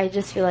mean? Like, I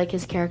just feel like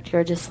his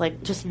character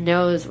just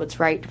knows what's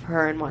right for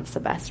her and wants the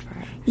best for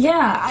her.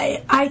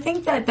 Yeah, I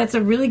think that's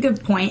a really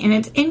good point, and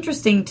it's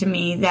interesting to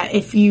me that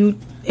if you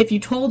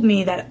told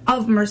me that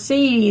of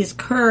Mercedes,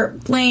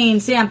 Kurt,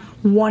 Blaine, Sam,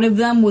 one of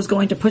them was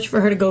going to push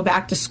for her to go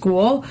back to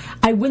school,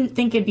 I wouldn't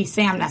think it'd be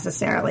Sam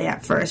necessarily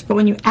at first. But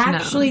when you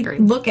actually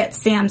look at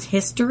Sam's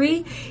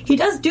history, he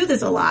does do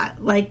this a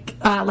lot. Like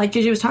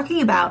JJ was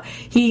talking about,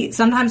 he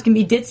sometimes can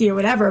be ditzy or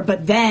whatever,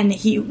 but then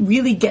he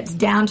really gets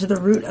down to the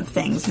root of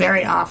things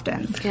very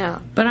often. Yeah.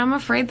 But I'm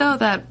afraid, though,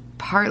 that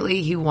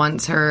partly he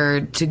wants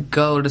her to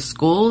go to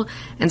school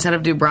instead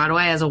of do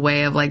Broadway as a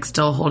way of, like,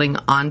 still holding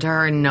on to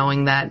her and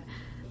knowing that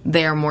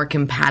they are more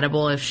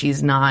compatible if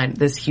she's not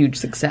this huge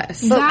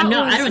success. No,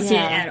 I don't see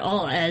it at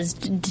all as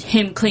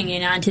him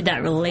clinging on to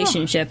that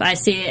relationship. I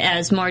see it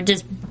as more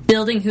just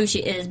building who she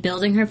is,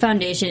 building her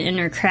foundation in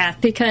her craft,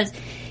 because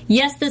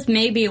yes, this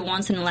may be a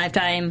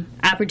once-in-a-lifetime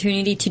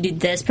opportunity to do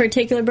this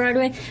particular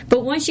Broadway,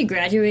 but once she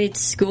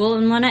graduates school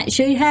and whatnot,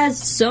 she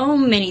has so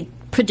many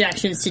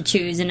productions to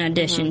choose and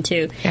audition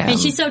to. Yeah. And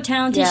she's so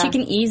talented, she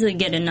can easily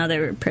get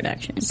another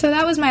production. So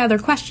that was my other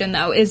question,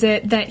 though. Is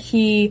it that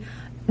he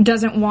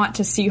doesn't want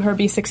to see her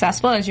be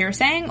successful, as you're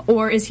saying,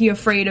 or is he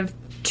afraid of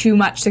too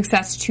much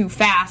success too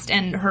fast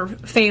and her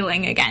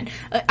failing again?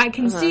 I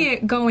can see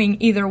it going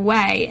either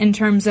way in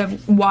terms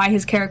of why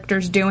his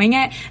character's doing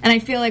it, and I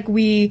feel like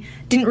we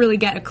didn't really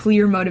get a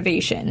clear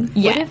motivation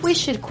yet. What if we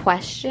should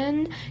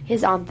question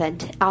his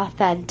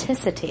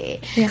authenticity?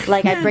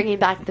 Like, I'm bringing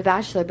back The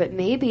Bachelor, but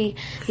maybe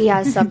he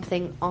has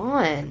something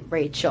on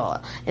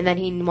Rachel, and then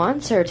he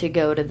wants her to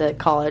go to the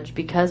college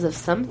because of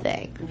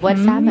something.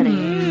 What's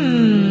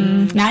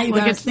happening? Now you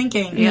got us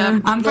thinking. Yeah.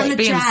 I'm from the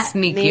being chat.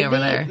 sneaky over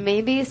there.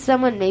 Maybe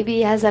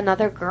he has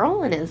another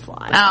girl in his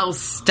life. Oh,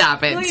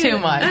 stop it. Too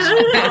much.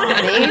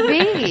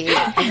 Maybe.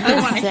 I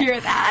want to hear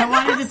that. I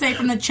wanted to say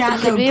from the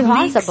chat, though, Could be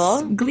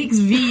possible. Gleeks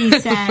V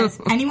says,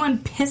 anyone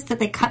pissed that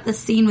they cut the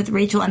scene with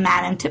Rachel and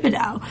Matt and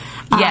Thibodeau?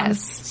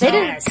 Yes. They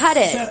didn't cut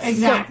it. So,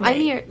 exactly. So I'm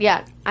here.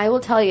 Yeah, I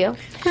will tell you.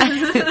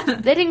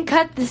 They didn't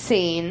cut the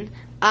scene.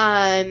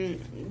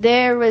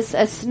 There was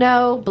a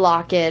snow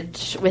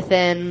blockage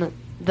within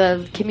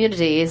the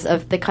communities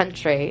of the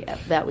country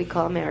that we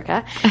call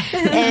America.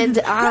 And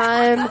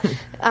Madame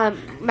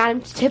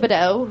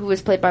Thibodeau, who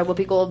was played by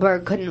Whoopi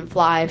Goldberg, couldn't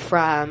fly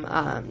from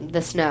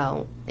the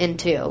snow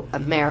into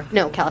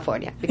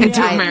California. Because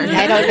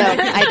I don't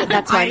know.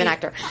 That's why I'm an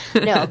actor.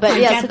 No, but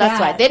so that's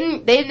why. They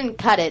didn't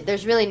cut it.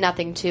 There's really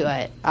nothing to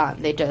it.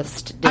 They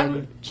just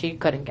didn't. She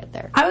couldn't get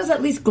there. I was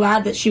at least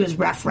glad that she was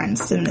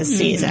referenced in this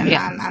season.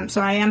 Yeah.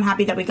 So I am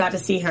happy that we got to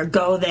see her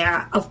go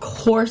there. Of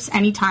course,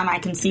 anytime I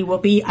can see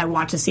Whoopi, I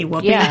want to see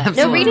Whoopi. Yeah,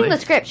 Absolutely. no, reading the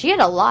script, she had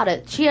a lot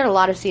of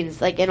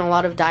scenes, like, in a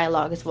lot of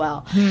dialogue as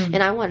well.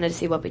 And I wanted to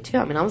see Whoopi too.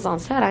 I mean, I was on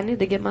set. I need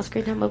to get my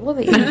screen time with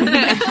Whoopi.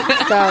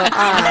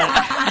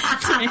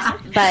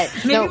 But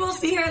Maybe we'll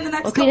see her in the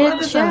next Whoopi couple didn't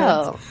episodes.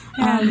 show.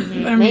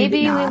 Or Maybe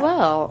we not.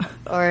 will,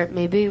 or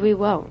maybe we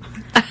won't.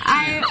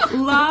 I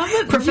love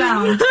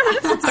Profound. But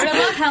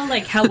I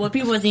love how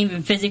Whoopi wasn't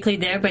even physically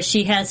there, but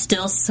she has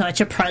still such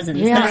a presence.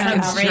 Yeah,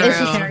 That's how great true.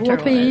 her character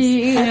was.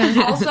 Whoopi.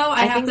 Also,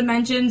 I have to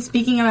mention,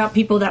 speaking about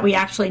people that we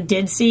actually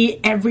did see,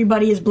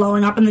 everybody is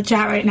blowing up in the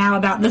chat right now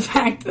about the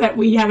fact that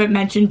we haven't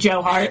mentioned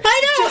Joe Hart.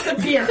 I know. Just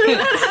appearing.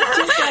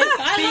 Just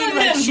like being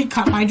like, she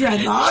cut my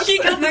dreadlocks. She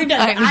got her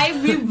done. I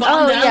rebonded.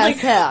 Oh, I was yes,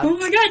 like, yeah. oh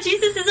my god,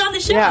 Jesus is on the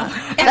show.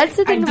 Yeah, that's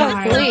the thing about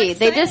died. Glee.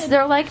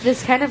 They're like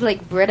this kind of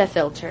like Brita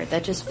filter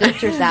that just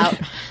filters out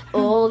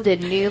old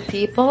and new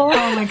people.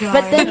 Oh my god!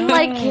 But then,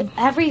 like,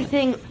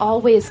 everything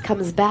always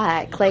comes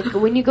back. Like,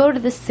 when you go to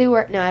the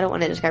sewer... No, I don't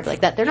want to describe it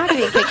like that. They're not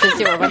being kicked to the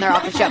sewer when they're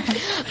off the show.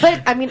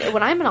 But, I mean,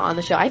 when I'm not on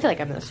the show, I feel like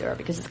I'm in the sewer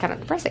because it's kind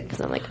of depressing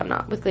because I'm like, I'm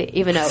not with Glee,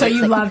 even though So it's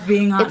you like, love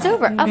being on it's it.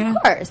 over. Yeah.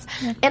 Of course.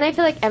 And I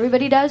feel like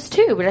everybody does,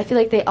 too. But I feel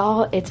like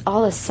it's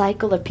all a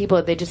cycle of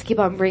people. They just keep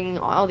on bringing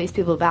all these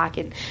people back.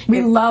 And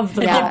We love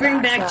the Yeah. They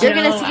bring back You're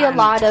Joe, going to see a I'm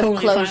lot of totally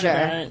fine with closure.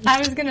 that. I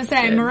was gonna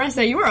say,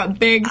 Marissa, you were a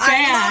big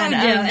fan.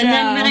 Yeah, of and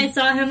then when I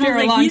saw him, You're I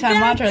was a like, he's long-time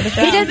there. watcher of the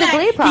show. He did the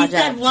Glee He project.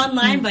 said one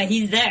line, but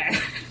he's there.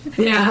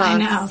 Yeah, I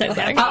know. So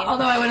good.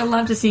 Although I would have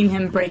loved to seen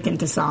him break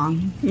into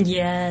song.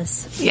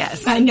 Yes.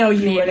 Yes. I know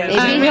you would have.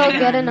 Maybe he'll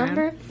get a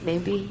number.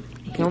 Maybe.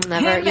 You'll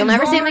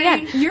never see him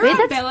again. Your Wait,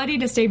 that's- ability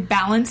to stay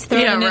balanced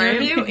through Yeah, an right.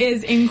 interview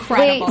is Wait,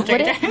 incredible.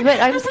 what if, but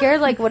I'm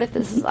scared, like, what if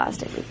this is the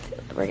last time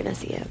we're going to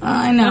see him?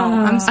 I know.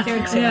 I'm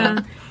scared too. Yeah.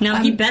 No,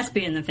 he best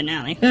be in the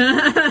finale.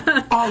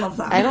 All of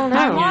them. I don't know.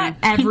 I want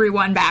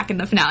everyone back in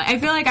the finale. I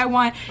feel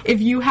like if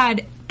you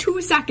had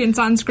 2 seconds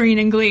on screen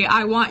in Glee,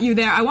 I want you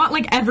there. I want,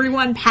 like,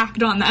 everyone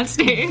packed on that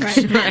stage.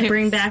 Right.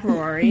 Bring back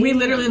Rory. We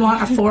literally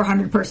want a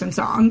 400-person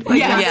song. Like,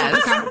 Yeah.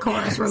 that's the kind of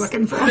chorus we're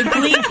looking for.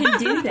 Glee can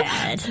do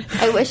that.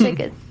 I wish I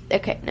could.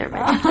 Okay, never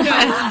mind.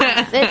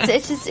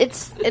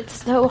 It's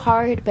so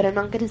hard, but I'm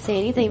not going to say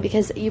anything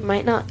because you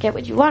might not get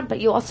what you want, but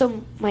you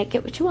also might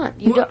get what you want.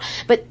 You don't.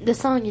 But the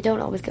song, you don't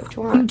always get what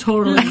you I'm want.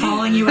 totally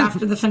calling you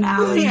after the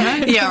finale.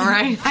 Yeah,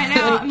 right. I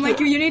know. I'm like,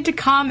 you need to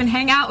come and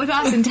hang out with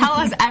us and tell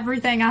us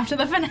everything after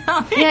the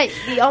finale. Yeah,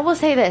 you always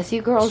say this.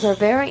 You girls are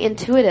very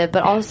intuitive,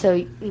 but also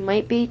you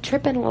might be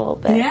tripping a little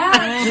bit. Yeah,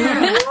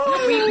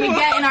 we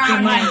get in our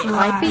own heads a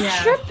Might lot. be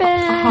tripping.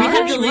 We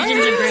have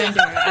delusions of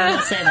grandeur. I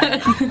would say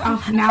that.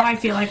 Oh, now I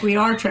feel like we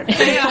are tripping.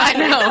 I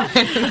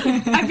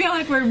know. I feel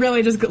like we're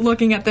really just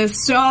looking at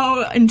this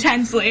so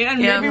intensely,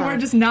 and Yeah. maybe we're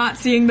just not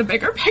seeing the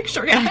bigger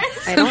picture, guys.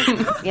 I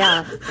don't.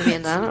 Yeah, I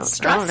mean, I don't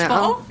Stressful.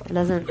 know. It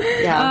doesn't.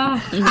 Yeah.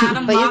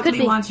 Adam But you Lockley could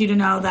be- wants you to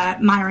know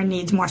that Myron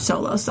needs more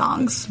solo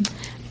songs.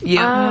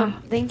 Yeah.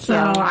 Thank you.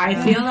 So I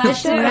feel that The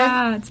show,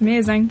 Yeah, it's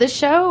amazing. the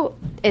show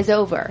is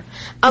over.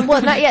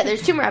 Well, not yet.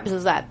 There's 2 more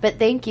episodes left. But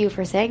thank you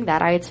for saying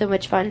that. I had so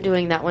much fun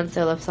doing that one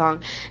solo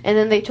song. And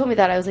then they told me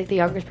that I was like the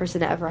youngest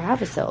person to ever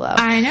have a solo.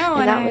 I know.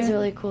 And that was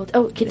really cool.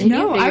 Oh, continue.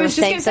 No, I was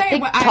just going to say.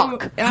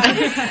 Talk.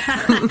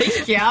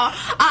 Thank you.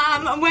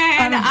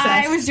 When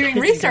I was doing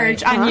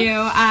research on you,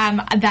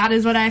 that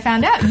is what I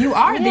found out. You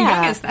are the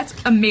youngest. That's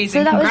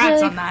amazing. So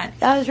Congrats on that.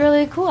 That was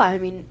really cool. I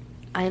mean,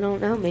 I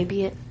don't know.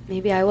 Maybe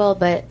I will,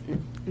 but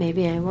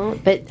maybe I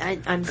won't. But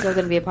I'm still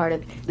going to be a part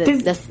of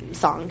this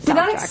song. Did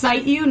that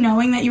excite you,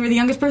 knowing that you were the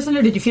youngest person,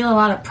 or did you feel a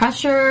lot of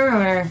pressure?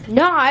 Or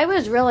no, I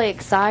was really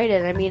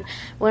excited. I mean,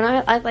 when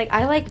I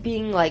like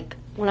being like.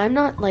 When I'm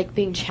not like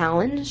being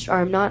challenged,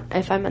 or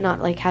if I'm not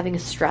like having a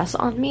stress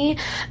on me,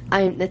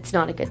 it's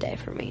not a good day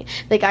for me.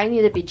 Like I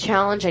need to be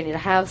challenged, I need to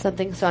have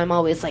something, so I'm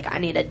always like I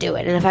need to do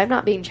it. And if I'm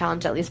not being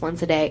challenged at least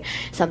once a day,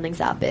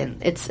 something's up,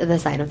 and it's the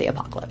sign of the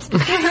apocalypse. So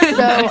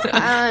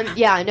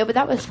yeah, no, but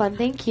that was fun.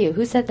 Thank you.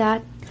 Who said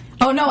that?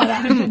 Oh no,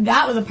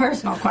 that was a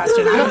personal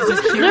question. I was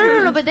just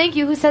curious. No, but thank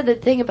you. Who said the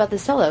thing about the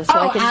solo? So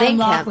I can thank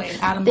him.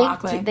 Adam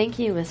Lockley. Thank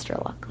you, Mr.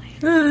 Lockley.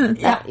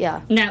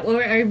 Yeah. Now,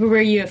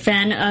 were you a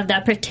fan of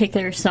that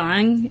particular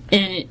song?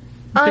 Lose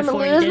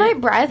My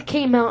Breath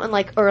came out in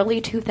like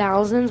early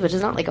 2000s, which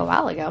is not like a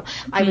while ago.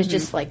 I was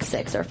just like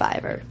 6 or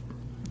 5 or.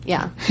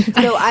 Yeah,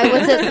 so I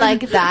wasn't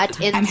like that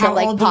into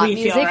like pop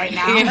music. Right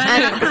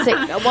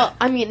now? Well,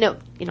 I mean, no,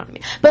 you know what I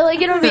mean. But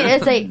like, you know what I mean?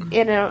 It's like,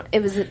 you know, it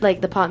was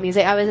like the pop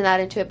music. I wasn't that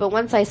into it, but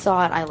once I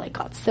saw it, I like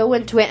got so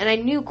into it, and I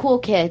knew Cool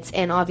Kids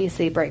and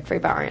obviously Break Free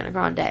by Ariana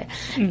Grande,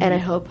 and I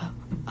hope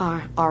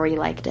Ari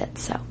liked it.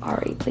 So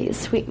Ari,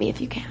 please tweet me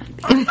if you can.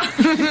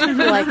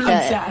 Like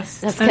that.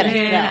 That's kind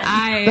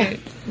of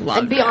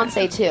and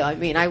Beyonce too. I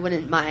mean, I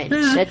wouldn't mind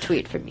a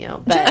tweet from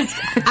you, but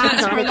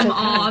ask for them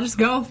all. Just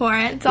go for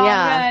it. It's all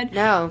good.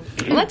 No.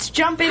 Let's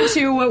jump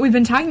into what we've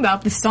been talking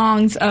about, the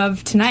songs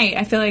of tonight.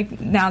 I feel like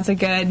now's a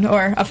good,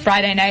 or a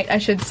Friday night, I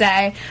should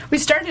say. We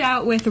started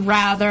out with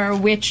Rather,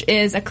 which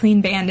is a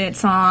Clean Bandit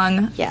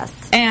song. Yes.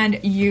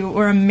 And you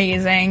were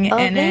amazing in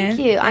it. Thank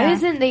you. Yeah. I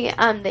was in the,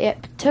 they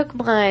took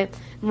my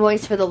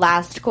voice for the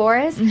last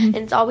chorus, and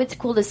it's always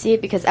cool to see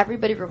it because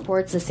everybody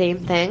records the same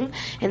thing,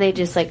 and they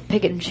just like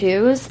pick and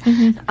choose. So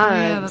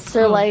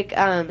cool. Like,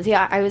 I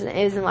was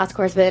in the last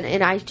chorus, but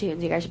in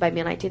iTunes, you guys should buy me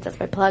on iTunes. That's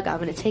my plug. I'm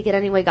gonna take it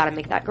anyway. Gotta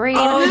make that great.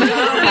 Buy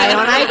it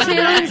on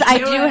iTunes. I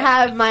do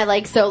have my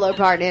like solo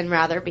part in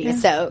Rather Be.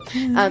 So,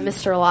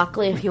 Mr.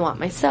 Lockley, if you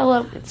want my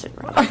solo, it's in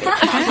Rather Be.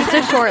 It's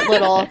a short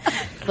little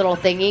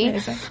thingy.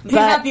 He's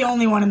not the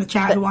only one in the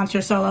chat who wants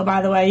your solo,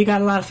 by the way. You got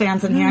a lot of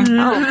fans in here.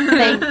 Oh,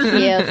 thank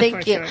you.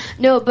 Thank you. Sure.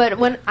 No, but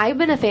when I've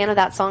been a fan of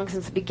that song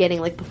since the beginning,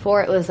 like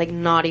before it was like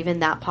not even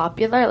that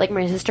popular. Like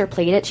my sister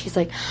played it, she's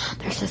like,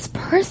 "There's this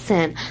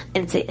person,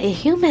 and it's a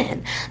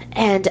human,"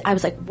 and I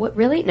was like, "What?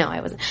 Really? No,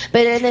 I wasn't."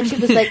 But and then she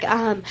was like,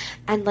 and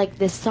like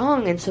this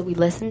song, and so we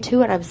listened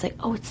to it. I was like,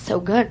 "Oh, it's so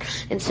good,"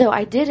 and so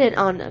I did it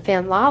on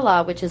Fan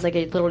Lala, which is like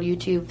a little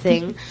YouTube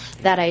thing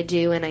that I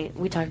do, and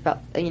we talked about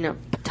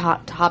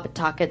hot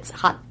topics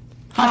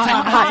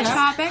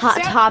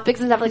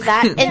and stuff like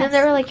that. And then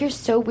they were like, "You're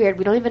so weird.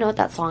 We don't even know what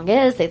that song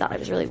is." They thought I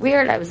was really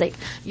weird. I was like,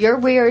 "You're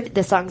weird.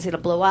 This song's gonna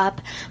blow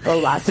up." Blah,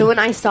 blah, blah. So when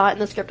I saw it in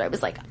the script, I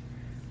was like,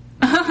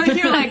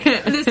 you're like,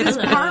 "This is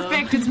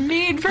perfect. It's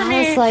made for me."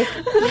 I was like,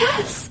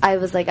 yes. I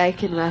was like, I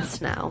can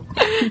rest now.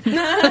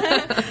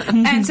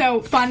 And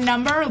so, fun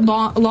number,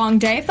 long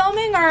day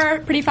filming, or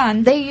pretty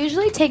fun? They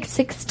usually take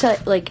 6 to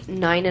like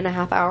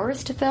 9.5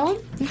 hours to film.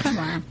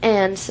 Okay.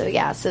 And so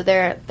so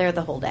they're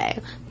the whole day.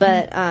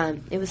 But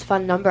it was a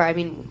fun number. I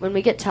mean, when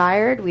we get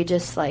tired, we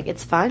just like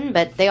it's fun.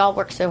 But they all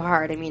work so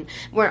hard. I mean,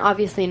 we're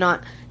obviously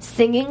not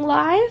singing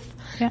live.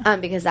 Yeah.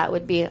 Because that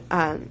would be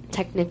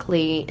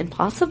technically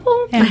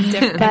impossible. And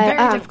very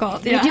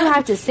difficult. We do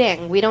have to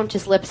sing. We don't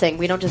just lip sync.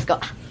 We don't just go.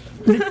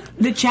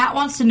 The chat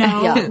wants to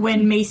know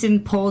when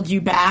Mason pulled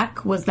you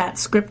back, was that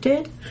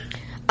scripted?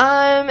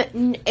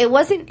 It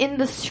wasn't in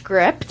the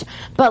script,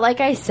 but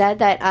like I said,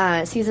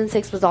 that season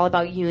 6 was all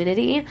about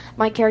unity.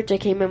 My character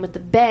came in with the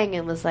bang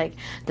and was like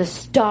the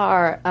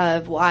star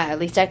of why. At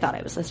least I thought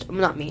I was the star.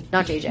 Not me,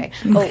 not JJ.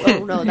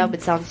 Oh no, that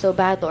would sound so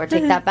bad, Lord.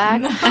 Take that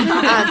back.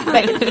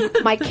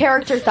 But my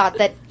character thought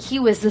that he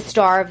was the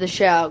star of the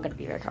show. I'm gonna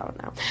be very careful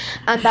now.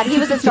 That he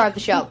was the star of the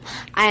show,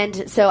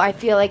 and so I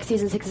feel like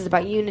season 6 is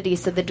about unity.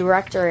 So the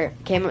director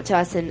came up to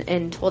us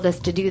and told us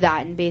to do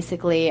that, and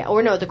basically,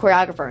 the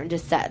choreographer, and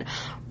just said,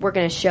 "We're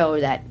going to show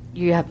that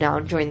you have now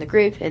joined the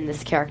group, and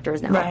this character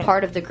is now a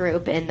part of the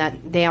group, and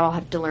that they all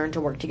have to learn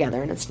to work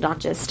together, and it's not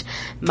just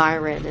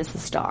Myron is the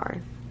star."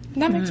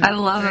 I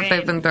love that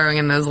they've been throwing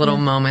in those little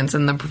moments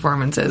in the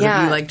performances of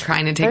you like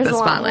trying to take the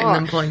spotlight and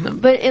then pulling them.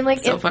 But in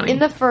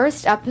the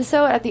first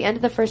episode, at the end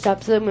of the first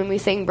episode, when we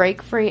sang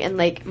 "Break Free" and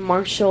like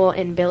Marshall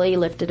and Billy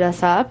lifted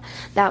us up,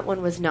 that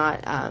one was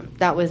not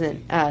that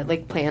wasn't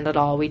like planned at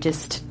all.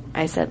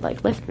 I said,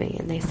 like, "Lift me,"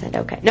 and they said,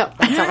 "Okay." No,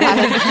 that's not what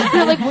happened.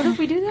 They're like, "What if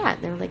we do that?"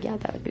 And they were like, "Yeah,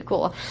 that would be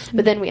cool."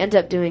 But then we end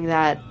up doing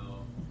that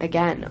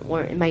again,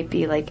 or it might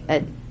be like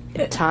a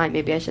time.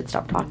 Maybe I should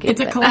stop talking.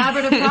 It's a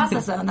collaborative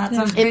process, though, and that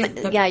sounds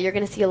great. Yeah, you're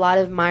going to see a lot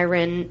of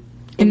Myron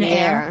in the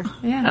air.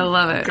 Yeah. I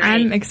love it.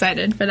 I'm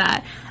excited for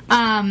that.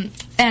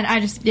 And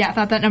I just,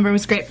 thought that number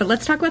was great. But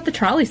let's talk about the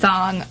trolley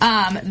song.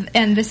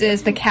 And this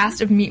is the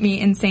cast of Meet Me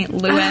in St.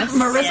 Louis.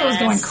 Marissa was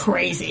going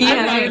crazy.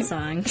 I love the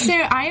song. So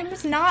I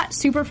was not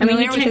super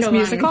familiar with this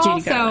musical,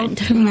 so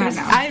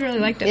I really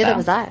liked it. Neither though.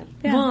 was I.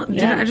 Yeah. Well,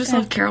 I just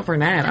love Carol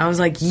Burnett. I was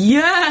like,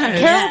 yes!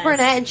 Carol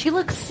Burnett, and she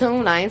looks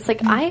so nice.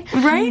 Like,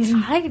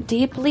 I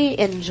deeply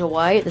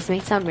enjoy, this may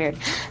sound weird,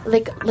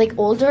 like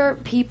older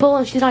people,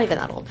 and she's not even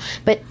that old,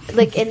 but,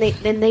 like, and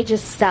they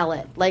just sell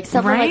it. Like,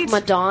 someone like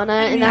Madonna,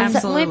 and that's,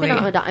 absolutely. maybe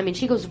not Madonna, I mean,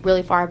 she goes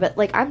really far, but,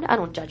 like, I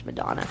don't judge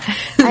Madonna.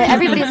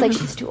 Everybody's like,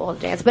 she's too old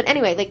to dance. But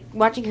anyway, like,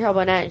 watching Carol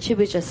Burnett, and she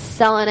was just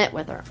selling it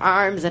with her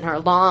arms and her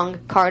long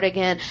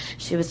cardigan.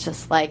 She was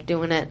just, like,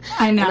 doing it.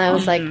 I know. And I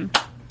was like...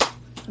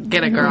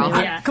 Get it, girl.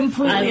 Yeah.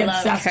 Completely I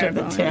love obsessed with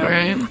it too.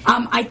 Right.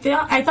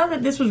 I thought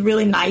that this was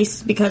really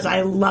nice because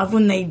I love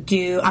when they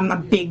do. I'm a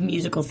big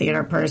musical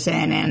theater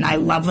person, and I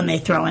love when they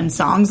throw in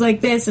songs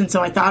like this. And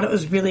so I thought it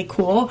was really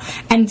cool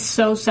and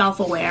so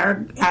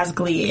self-aware as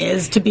Glee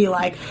is to be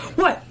like,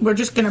 "What? We're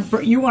just gonna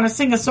you want to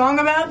sing a song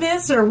about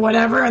this or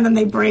whatever?" And then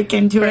they break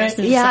into it.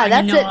 Yeah, So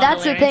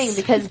that's the thing lyrics.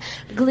 because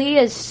Glee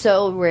is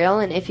so real,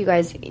 and if you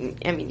guys,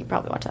 I mean, you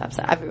probably watched that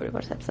episode. Everybody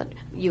watched that episode.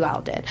 You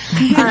all did.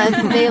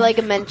 They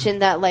like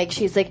mentioned that like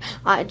she's like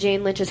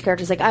Jane Lynch's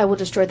character is like, I will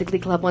destroy the Glee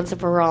Club once and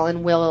for all,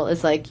 and Will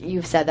is like,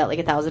 you've said that like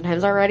 1,000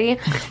 times already,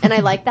 and I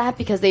like that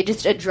because they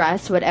just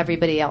address what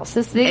everybody else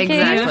is thinking,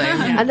 Exactly.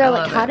 and they're I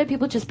like, love how it. do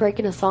people just break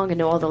in a song and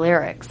know all the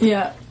lyrics?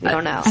 Yeah. We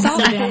don't know.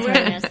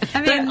 Self-awareness.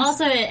 But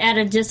also it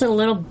added just a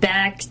little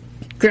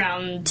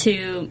background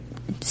to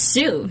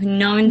Sue,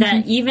 knowing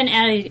that even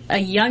at a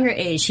younger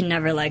age she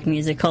never liked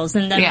musicals,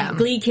 and then when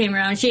Glee came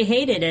around she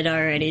hated it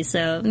already,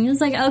 so it was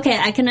like, okay,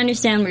 I can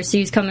understand where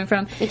Sue's coming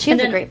from. And she has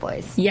a great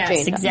voice. Yes, Jane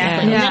does.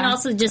 exactly. And then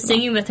also just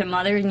singing with her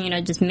mother,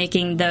 and just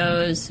making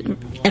those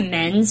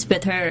amends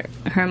with her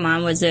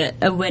mom was a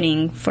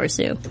winning for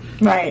Sue.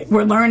 Right.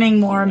 We're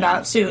learning more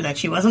about Sue, that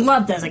she wasn't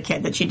loved as a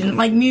kid, that she didn't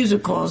like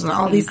musicals and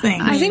all these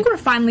things. I think we're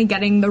finally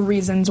getting the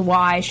reasons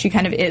why she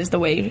kind of is the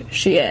way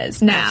she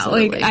is now.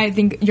 Absolutely. Like, I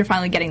think you're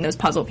finally getting those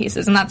puzzle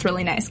pieces, and that's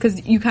really nice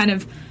because you kind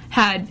of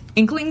had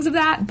inklings of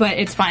that, but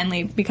it's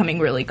finally becoming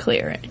really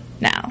clear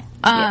now.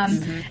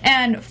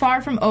 And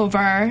Far From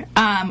Over,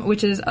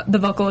 which is the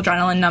vocal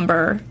adrenaline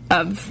number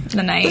of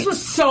the night. This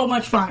was so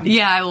much fun.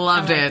 Yeah, I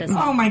loved it.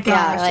 Oh my gosh.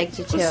 Yeah, I liked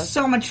it too. was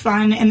so much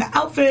fun. And the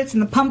outfits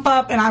and the pump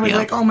up, and I was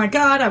like, oh my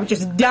god, I would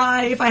just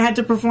die if I had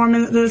to perform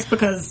in this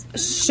because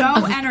so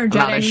I'm out of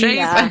energetic. shape.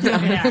 Yeah.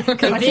 I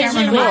can't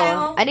run a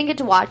mile. I didn't get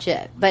to watch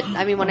it, but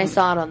I mean, when I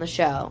saw it on the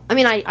show, I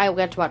mean, I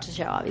got to watch the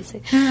show,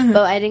 obviously, but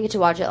I didn't get to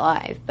watch it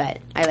live, but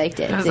I liked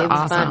it. That was It was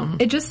awesome. fun.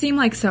 It just seemed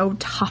like so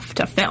tough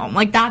to film.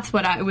 Like, that's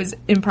what I was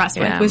impressed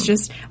with, Yeah. was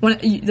just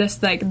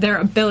this, like, their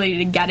ability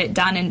to get it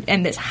done,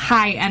 and this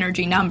high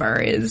energy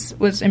number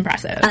was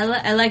impressive.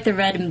 I like the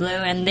red and blue,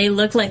 and they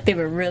looked like they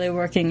were really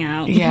working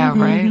out. Yeah,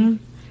 right?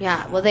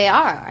 Yeah, well, they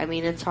are. I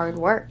mean, it's hard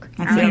work.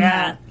 I feel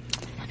that.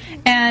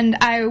 And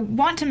I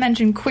want to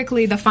mention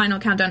quickly the final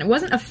countdown. It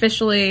wasn't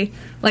officially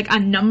like a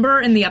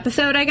number in the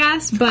episode, I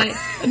guess, but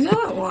No,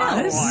 it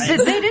was. they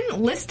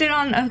didn't list it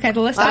on. Okay, the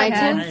list On I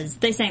had. iTunes?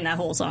 They sang that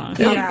whole song.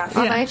 Yeah.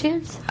 On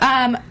iTunes?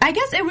 I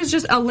guess it was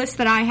just a list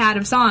that I had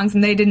of songs,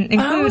 and they didn't It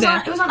include was, it.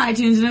 it was on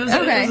iTunes, and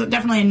it was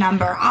definitely a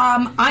number.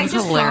 I was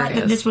just thought that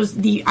hilarious. this was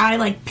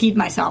I peed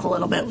myself a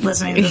little bit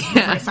listening to this for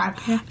the first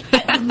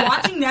time.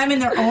 Watching them in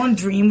their own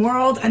dream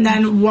world, and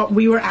then what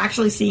we were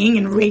actually seeing,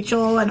 and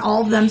Rachel and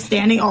all of them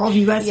standing, all of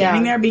you guys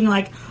standing there being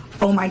like,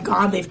 oh my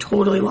god, they've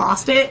totally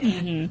lost it.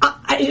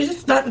 I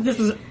just thought that this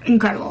was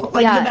incredible.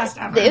 Like, the best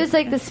ever. It was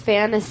like this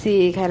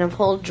fantasy kind of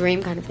whole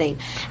dream kind of thing.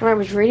 And when I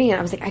was reading it,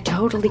 I was like, I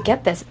totally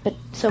get this, but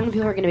so many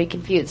people are going to be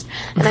confused.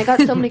 And I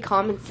got so many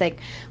comments like,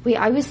 wait,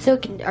 I was so,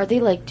 are they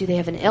like, do they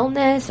have an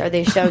illness? Are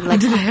they showing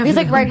like, because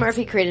like Ryan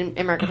Murphy created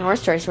American Horror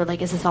Story, so we're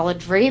like, is this all a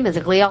dream? Is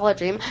it Glee all a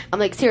dream? I'm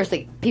like,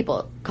 seriously,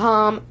 people,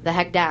 calm the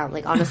heck down.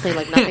 Like, honestly,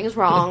 like, nothing is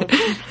wrong.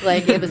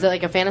 Like, it was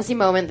like a fantasy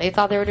moment. They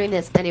thought they were doing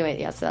this. Anyway,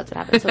 yeah, so that's what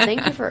happened. So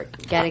thank you for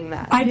getting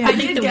that. I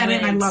did the get it,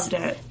 and I wigs. loved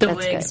it. The That's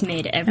wigs good.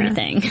 made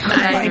everything.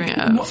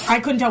 I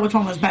couldn't tell which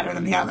one was better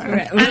than the other.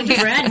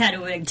 Brad had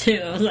a wig too.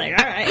 I was like,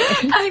 all right.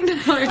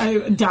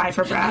 I die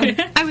for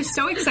Brad. I was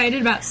so excited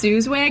about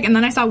Sue's wig, and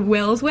then I saw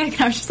Will's wig,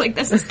 and I was just like,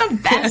 this is the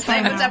best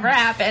thing that's ever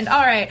happened.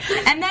 All right.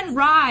 And then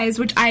Rise,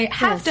 which I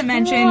have to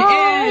mention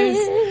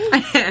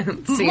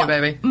is See you,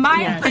 baby.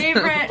 my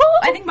favorite.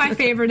 I think my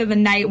favorite of the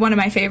night, one of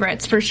my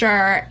favorites for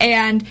sure.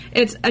 And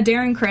it's a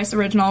Darren Criss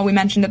original we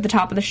mentioned at the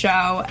top of the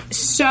show.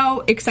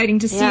 So exciting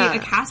to see a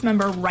cast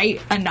member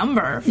write a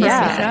number for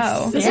the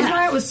show. This is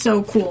why it was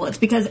so cool. It's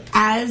because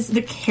as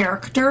the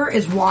character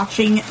is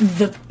watching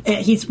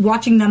he's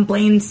watching them,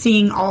 Blaine,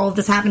 seeing all of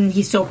this happen,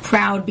 he's so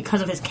proud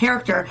because of his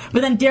character.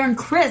 But then Darren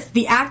Criss,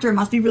 the actor,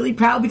 must be really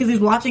proud because he's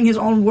watching his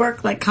own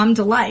work like come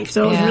to life.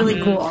 So it was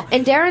really cool.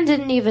 And Darren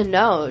didn't even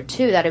know,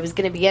 too, that it was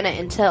going to be in it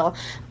until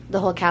the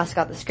whole cast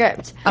got the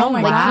script. Oh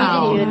my like, God. he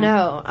didn't even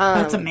know.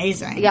 That's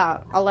amazing.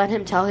 Yeah, I'll let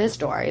him tell his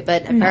story.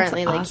 But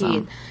apparently, like,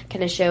 awesome. he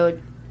kind of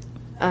showed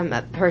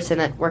a person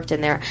that worked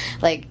in there,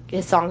 like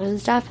his songs and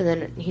stuff, and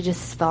then he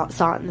just saw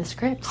it in the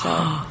script. So,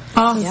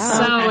 and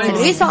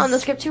we saw it in the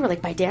script too. We're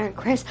like by Darren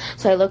Criss.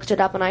 So I looked it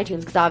up on iTunes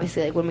because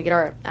obviously, like when we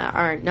get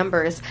our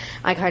numbers,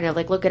 I kind of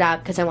like look it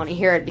up because I want to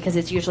hear it because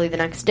it's usually the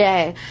next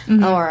day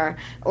or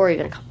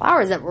even a couple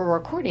hours that we're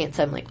recording it.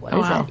 So I'm like, what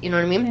is it? You know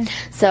what I mean? Yeah.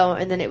 So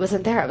and then it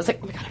wasn't there. I was like,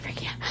 oh my god, I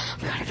freak it out. Oh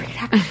my god, I freak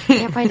it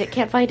out.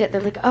 Can't find it.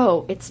 They're like,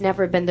 oh, it's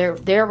never been there.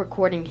 They're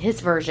recording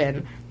his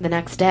version the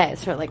next day.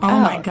 So we're like, oh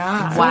my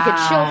god, so we could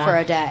chill for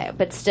a day,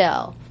 but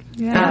still.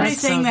 Yeah, everybody's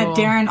saying that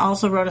Darren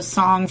also wrote a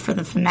song for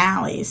the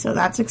finale, so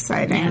that's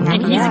exciting.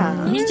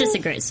 And he's just a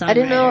great songwriter. I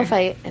didn't know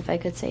if I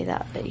could say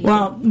that, but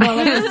well,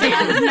 if the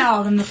fans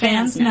know, then the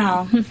fans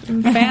know.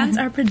 Fans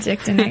are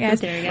predicting it,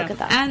 guys. There you go. Look at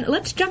that. And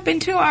let's jump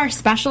into our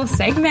special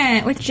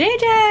segment with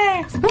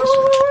JJ.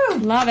 Woo!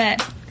 Love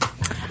it.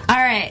 All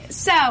right,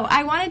 so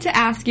I wanted to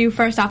ask you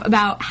first off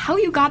about how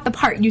you got the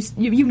part.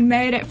 You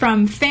made it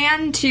from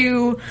fan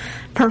to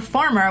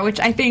performer, which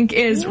I think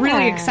is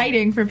really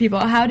exciting for people.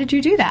 How did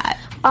you do that?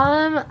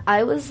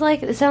 I was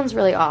like, it sounds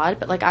really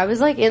odd, but like I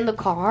was like in the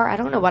car. I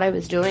don't know what I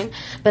was doing,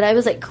 but I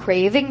was like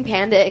craving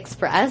Panda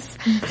Express.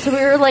 So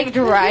we were like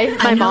driving.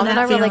 My mom and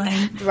I were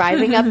like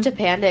driving up to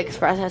Panda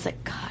Express. And I was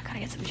like, God, I gotta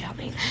get some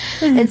shopping.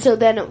 And so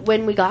then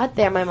when we got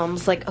there, my mom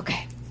was like,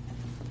 okay,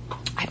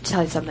 I have to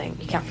tell you something.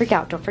 You can't freak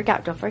out. Don't freak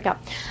out. Don't freak out.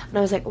 And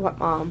I was like, what,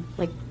 Mom?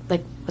 Like,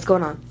 what's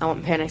going on? I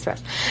want Panda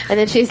Express. And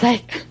then she's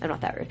like, I'm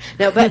not that rude.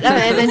 No, but,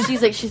 and then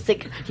she's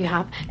like, you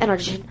have an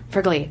audition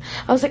for Glee.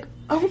 I was like,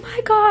 oh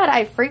my God.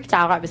 I freaked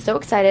out. I was so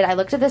excited. I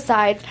looked at the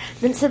sides.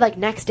 Then it said, like,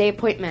 next day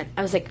appointment.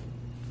 I was like,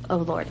 oh,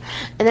 Lord.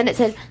 And then it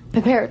said,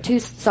 prepare 2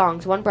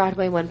 songs, 1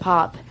 Broadway, 1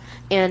 pop.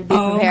 And be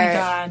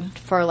prepared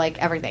for, like,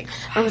 everything.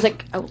 I was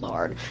like, oh,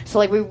 Lord. So,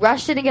 like, we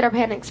rushed in to get our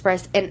Panda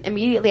Express, and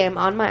immediately I'm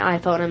on my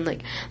iPhone. I'm,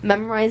 like,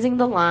 memorizing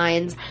the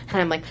lines, and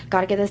I'm, like,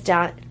 gotta get this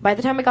down. By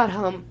the time I got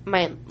home,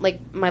 my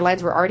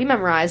lines were already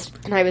memorized,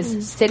 and I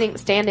was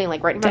standing,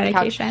 like, right in front of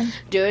the couch,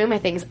 doing my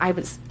things.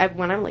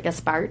 When I'm, like,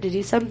 aspired to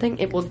do something,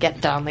 it will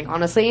get done. Like,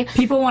 honestly.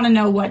 People want to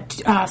know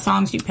what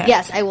songs you picked.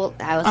 Yes, I will.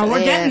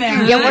 We're getting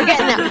there. Yeah, we're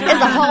getting there.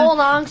 It's a whole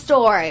long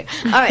story.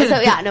 All right, so,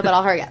 yeah, no, but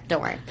I'll hurry up.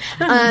 Don't worry.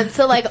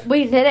 So, like,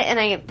 we did it, and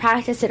I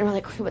practiced it, and we're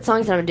like, okay, what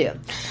songs am I going to do?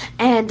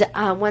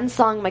 And one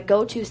song, my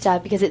go-to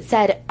stuff, because it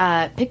said,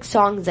 pick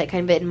songs that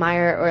kind of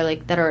admire or,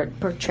 like, that are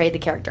portray the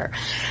character.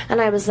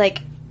 And I was like,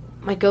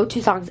 my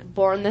go-to song's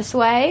Born This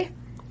Way,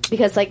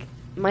 because, like,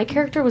 my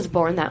character was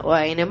born that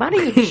way. No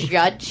matter you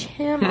judge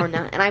him or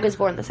not, and I was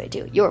born this way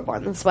too. You were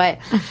born this way.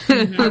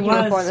 You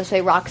were born this way.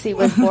 Roxy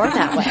was born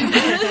that way.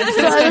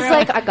 So I was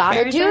like, I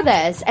gotta do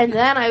this. And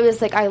then I was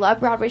like, I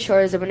love Broadway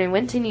shows. And when I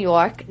went to New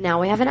York,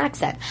 now I have an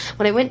accent.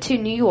 When I went to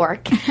New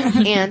York,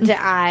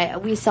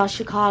 and we saw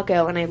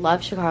Chicago, and I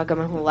loved Chicago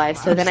my whole life.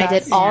 So then I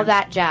did all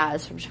that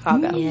jazz from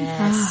Chicago.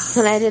 Yes.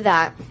 And I did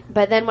that.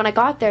 But then when I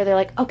got there, they're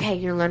like, okay,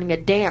 you're learning a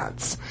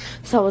dance.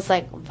 So I was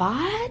like,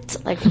 what?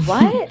 Like,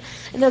 what?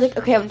 And they're like,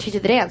 okay, I want to teach you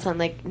the dance. I'm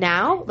like,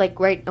 now? Like,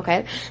 right,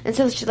 okay. And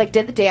so she, like,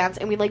 did the dance,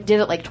 and we, like, did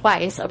it, like,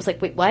 twice. I was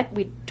like, wait, what?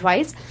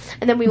 Twice?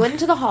 And then we went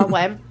into the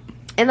hallway,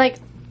 and, like,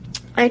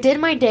 I did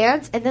my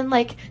dance, and then,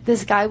 like,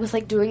 this guy was,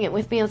 like, doing it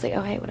with me. I was like,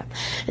 oh, hey, what up?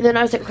 And then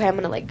I was like, okay, I'm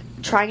going to, like,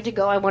 trying to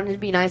go. I wanted to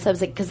be nice. I was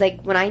like, because,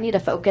 like, when I need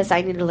to focus,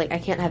 I need to, like, I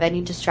can't have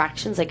any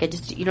distractions. Like, I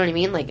just, you know what I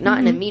mean? Like, not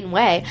in a mean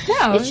way.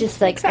 No, it's just,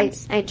 like, I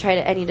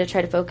need to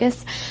try to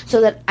focus.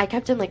 So that I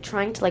kept him, like,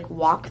 trying to, like,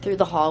 walk through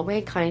the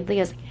hallway kindly. I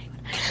was like,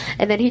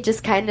 and then he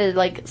just kind of,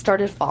 like,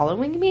 started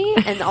following me,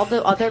 and all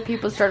the other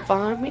people started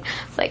following me.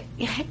 It's like,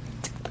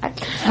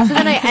 so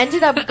then I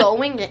ended up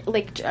going,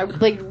 like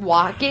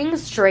walking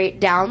straight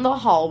down the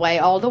hallway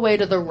all the way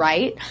to the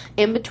right,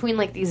 in between,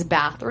 like, these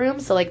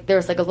bathrooms. So, like,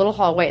 there's, like, a little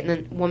hallway, and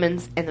then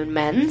women's, and then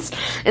men's.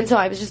 And so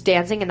I was just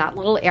dancing in that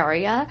little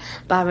area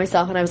by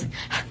myself, and I was like,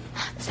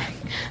 it's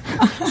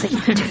like,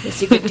 you can do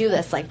this, you can do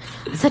this. Like,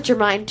 set your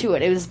mind to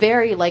it. It was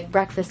very, like,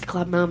 Breakfast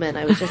Club moment.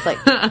 I was just like,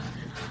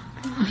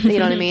 you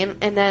know what I mean?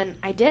 And then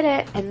I did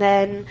it, and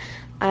then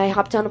I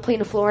hopped on a plane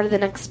to Florida the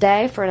next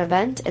day for an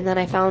event, and then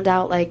I found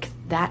out, like,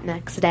 that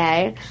next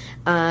day,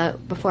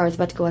 before I was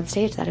about to go on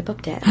stage, that I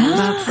booked it.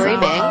 I was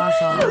screaming.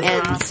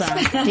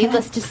 And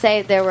needless to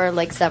say, there were,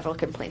 like, several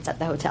complaints at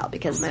the hotel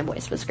because my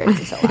voice was screaming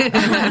so loud.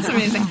 That's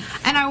amazing.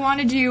 And I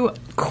want to do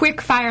quick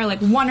fire,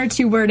 like, 1 or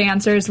 2 word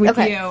answers with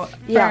you.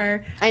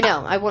 Yeah, I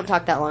know. I won't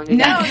talk that long.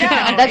 No.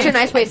 That's your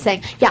nice way of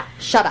saying, yeah,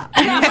 shut up.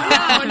 No.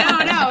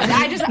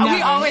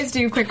 We always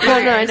do quick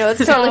fire. No, I know.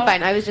 It's totally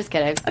fine. I was just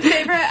kidding.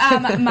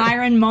 Favorite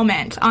Myron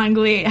moment on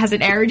Glee. Has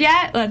it aired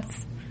yet?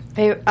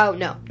 Oh,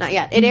 no, not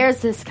yet. It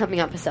airs this coming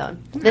episode.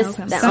 Stay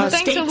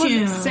tuned.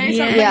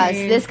 Yes,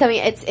 this coming.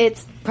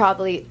 It's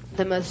probably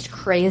the most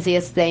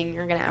craziest thing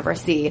you're gonna ever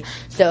see.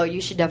 So you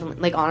should definitely,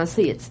 like,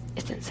 honestly, it's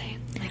insane.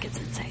 Like, it's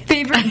insane.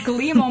 Favorite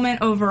Glee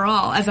moment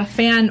overall, as a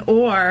fan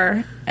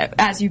or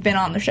as you've been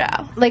on the show?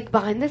 Like,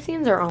 behind the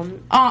scenes or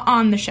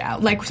on the show,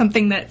 like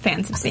something that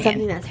fans have seen.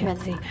 Something that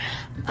fans have seen.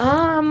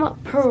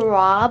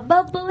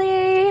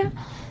 Probably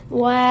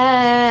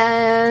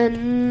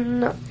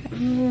When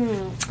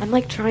I'm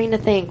like trying to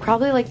think,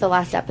 probably like the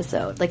last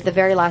episode, like the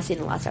very last scene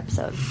in the last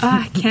episode.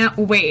 I can't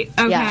wait.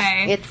 Okay,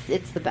 Yeah,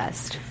 it's the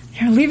best.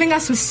 You're leaving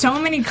us with so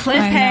many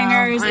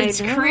cliffhangers. I It's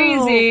know.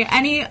 crazy.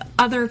 Any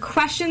other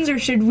questions, or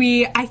should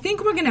we? I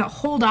think we're gonna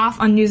hold off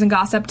on news and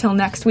gossip till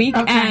next week.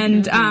 Okay.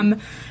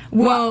 And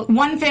Well,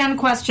 one fan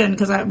question,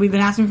 because we've been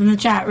asking from the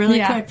chat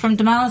really quick, from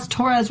Damalis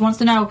Torres wants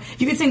to know,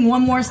 if you could sing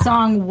one more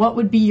song, what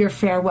would be your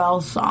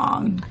farewell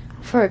song?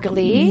 For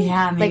Glee?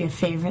 Yeah, maybe Like- a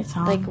favorite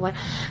song. Like what?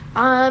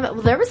 Well,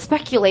 there was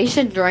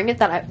speculation during it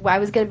that I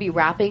was going to be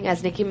rapping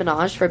as Nicki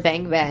Minaj for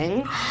Bang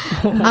Bang.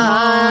 that would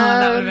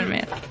have been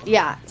amazing.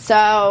 Yeah,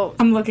 so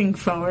I'm looking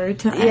forward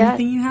to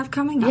anything you have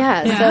coming up.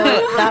 yeah,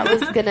 so that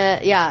was gonna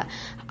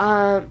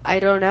I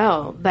don't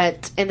know,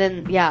 but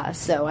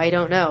so I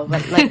don't know,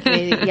 but like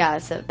maybe,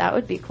 so that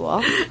would be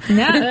cool.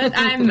 No,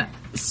 I'm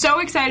so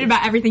excited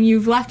about everything.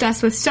 You've left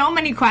us with so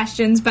many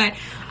questions, but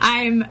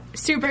I'm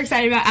super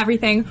excited about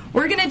everything.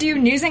 We're going to do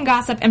news and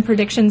gossip and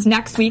predictions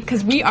next week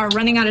because we are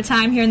running out of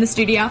time here in the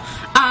studio.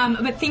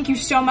 But thank you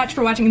so much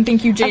for watching, and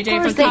thank you, JJ,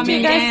 Of course, for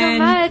coming thank you guys so in.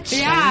 much.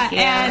 Yeah,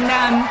 and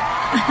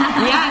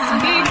yes,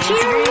 big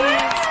cheers.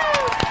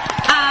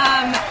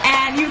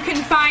 And you can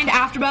find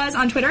AfterBuzz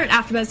on Twitter at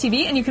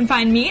AfterBuzzTV, and you can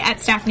find me at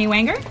Stephanie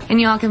Wanger.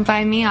 And you all can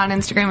find me on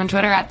Instagram and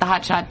Twitter at The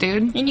Hotshot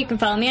Dude. And you can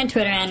follow me on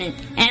Twitter and on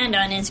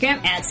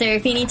Instagram at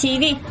Serafini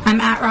TV. I'm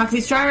at Roxy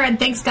Strider, and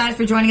thanks, guys,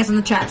 for joining us on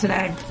the chat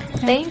today.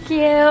 Thank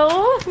you.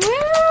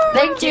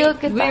 Thank you.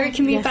 Goodbye. Where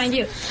can we find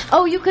you?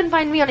 Oh, you can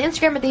find me on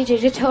Instagram at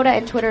JJ Toda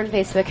and Twitter and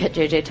Facebook at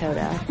JJ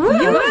Toda.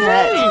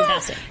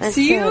 Fantastic.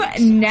 See you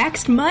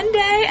next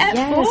Monday at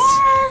 4.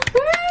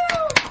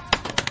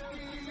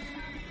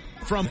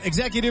 From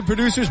executive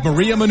producers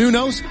Maria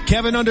Menounos,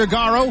 Kevin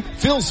Undergaro,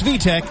 Phil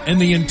Svitek,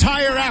 and the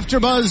entire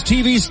AfterBuzz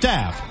TV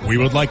staff, we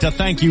would like to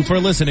thank you for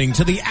listening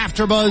to the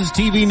AfterBuzz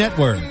TV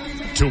network.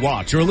 To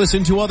watch or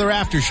listen to other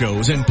after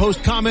shows and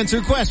post comments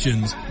or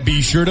questions,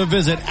 be sure to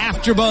visit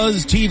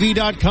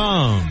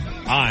AfterBuzzTV.com.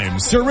 I'm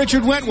Sir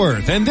Richard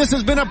Wentworth, and this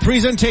has been a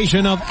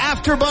presentation of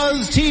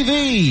AfterBuzz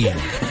TV.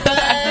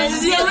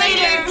 Buzz you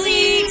later,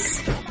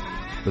 please.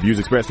 The views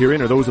expressed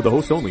herein are those of the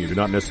host only and do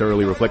not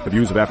necessarily reflect the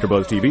views of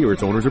AfterBuzz TV or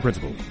its owners or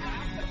principals.